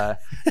 and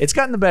it's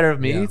gotten the better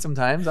of me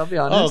sometimes. I'll be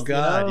honest. Oh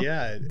God, you know?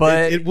 yeah.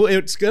 But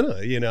it's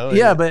gonna, you know.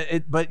 Yeah,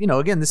 but you know,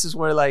 again, this is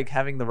where like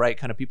having the right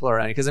kind of people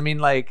around you. Because I mean,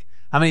 like,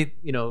 how many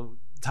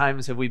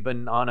times have we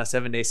been on a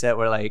 7-day set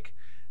where like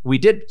we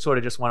did sort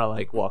of just want to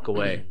like walk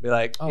away, be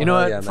like, you know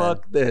what,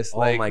 fuck this. Oh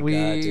like, my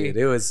God,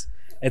 dude,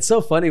 it's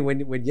so funny when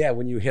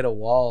you hit a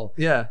wall.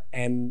 Yeah.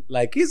 And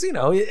like, cause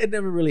it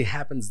never really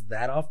happens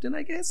that often,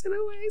 I guess, in a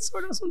way,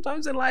 sort of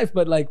sometimes in life.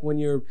 But like when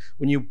you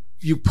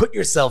put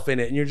yourself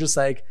in it and you're just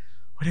like,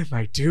 what am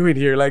I doing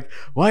here? Like,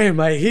 why am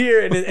I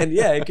here? And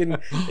yeah, it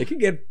can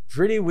get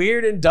pretty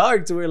weird and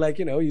dark to where like,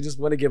 you just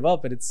want to give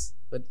up, and it's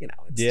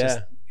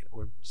just,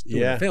 we're just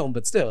doing a film,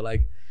 but still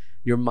like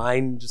your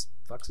mind just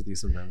fucks with you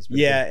sometimes.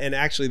 Yeah, cool. And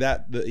actually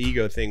the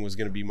ego thing was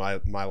going to be my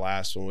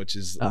last one, which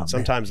is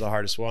sometimes the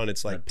hardest one.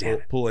 It's like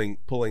pulling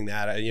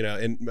that,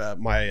 and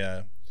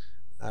my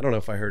I don't know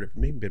if I heard it,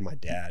 maybe been my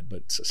dad,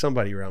 but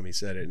somebody around me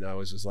said it, and I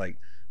was just like,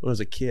 when I was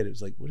a kid, it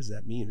was like, what does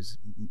that mean?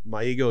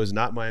 My ego is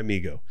not my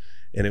amigo.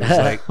 And it was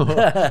like,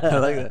 I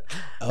like that.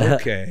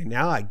 Okay,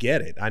 now I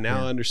get it. I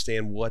now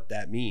understand what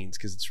that means,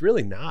 because it's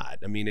really not.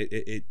 I mean,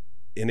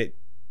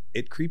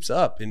 it creeps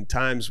up in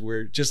times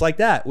where, just like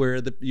that,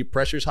 where your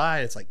pressure's high,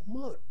 and it's like,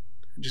 mother,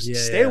 just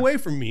stay away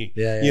from me.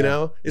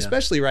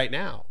 Especially right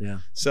now. Yeah.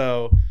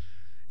 So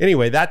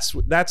anyway, that's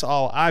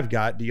all I've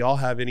got. Do y'all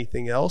have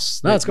anything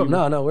else? No, it's cool.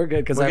 No, we're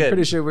good, because I'm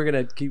pretty sure we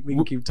can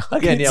keep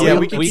talking. Again,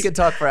 we can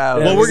talk for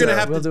hours. Well, we're gonna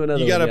have to do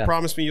another. You gotta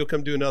promise me you'll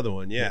come do another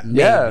one. Yeah.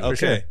 Yeah. Okay.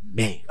 Sure.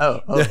 Me.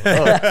 Oh,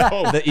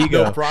 the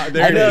ego.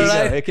 There it is.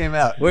 Right? It came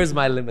out. Where's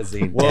my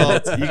limousine? Well,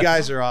 you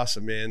guys are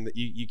awesome, man.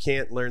 You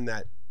can't learn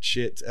that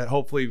shit.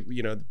 Hopefully,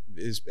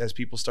 as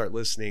people start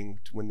listening,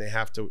 when they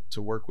have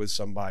to work with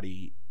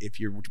somebody, if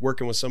you're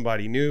working with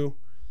somebody new,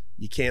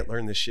 you can't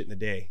learn this shit in a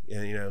day.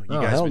 And you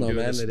guys have been doing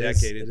this a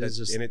decade,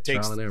 and it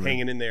takes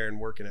hanging in there and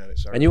working at it.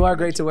 Sorry. And you are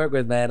great to work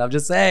with, man. I'm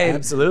just saying.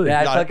 Absolutely.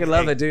 Yeah, I fucking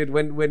love it, dude.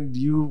 When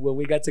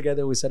we got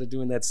together, we started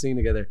doing that scene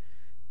together.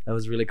 That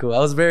was really cool. I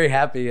was very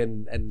happy,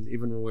 and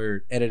even when we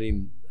were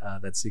editing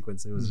that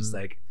sequence, it was just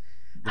like,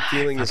 the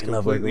feeling is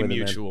completely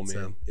mutual, man.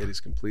 So. It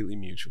is completely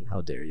mutual. How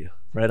dare you?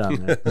 Right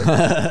on, man.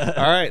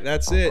 All right,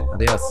 that's it.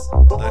 Adios.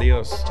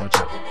 Adios. Ciao,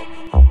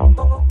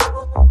 ciao.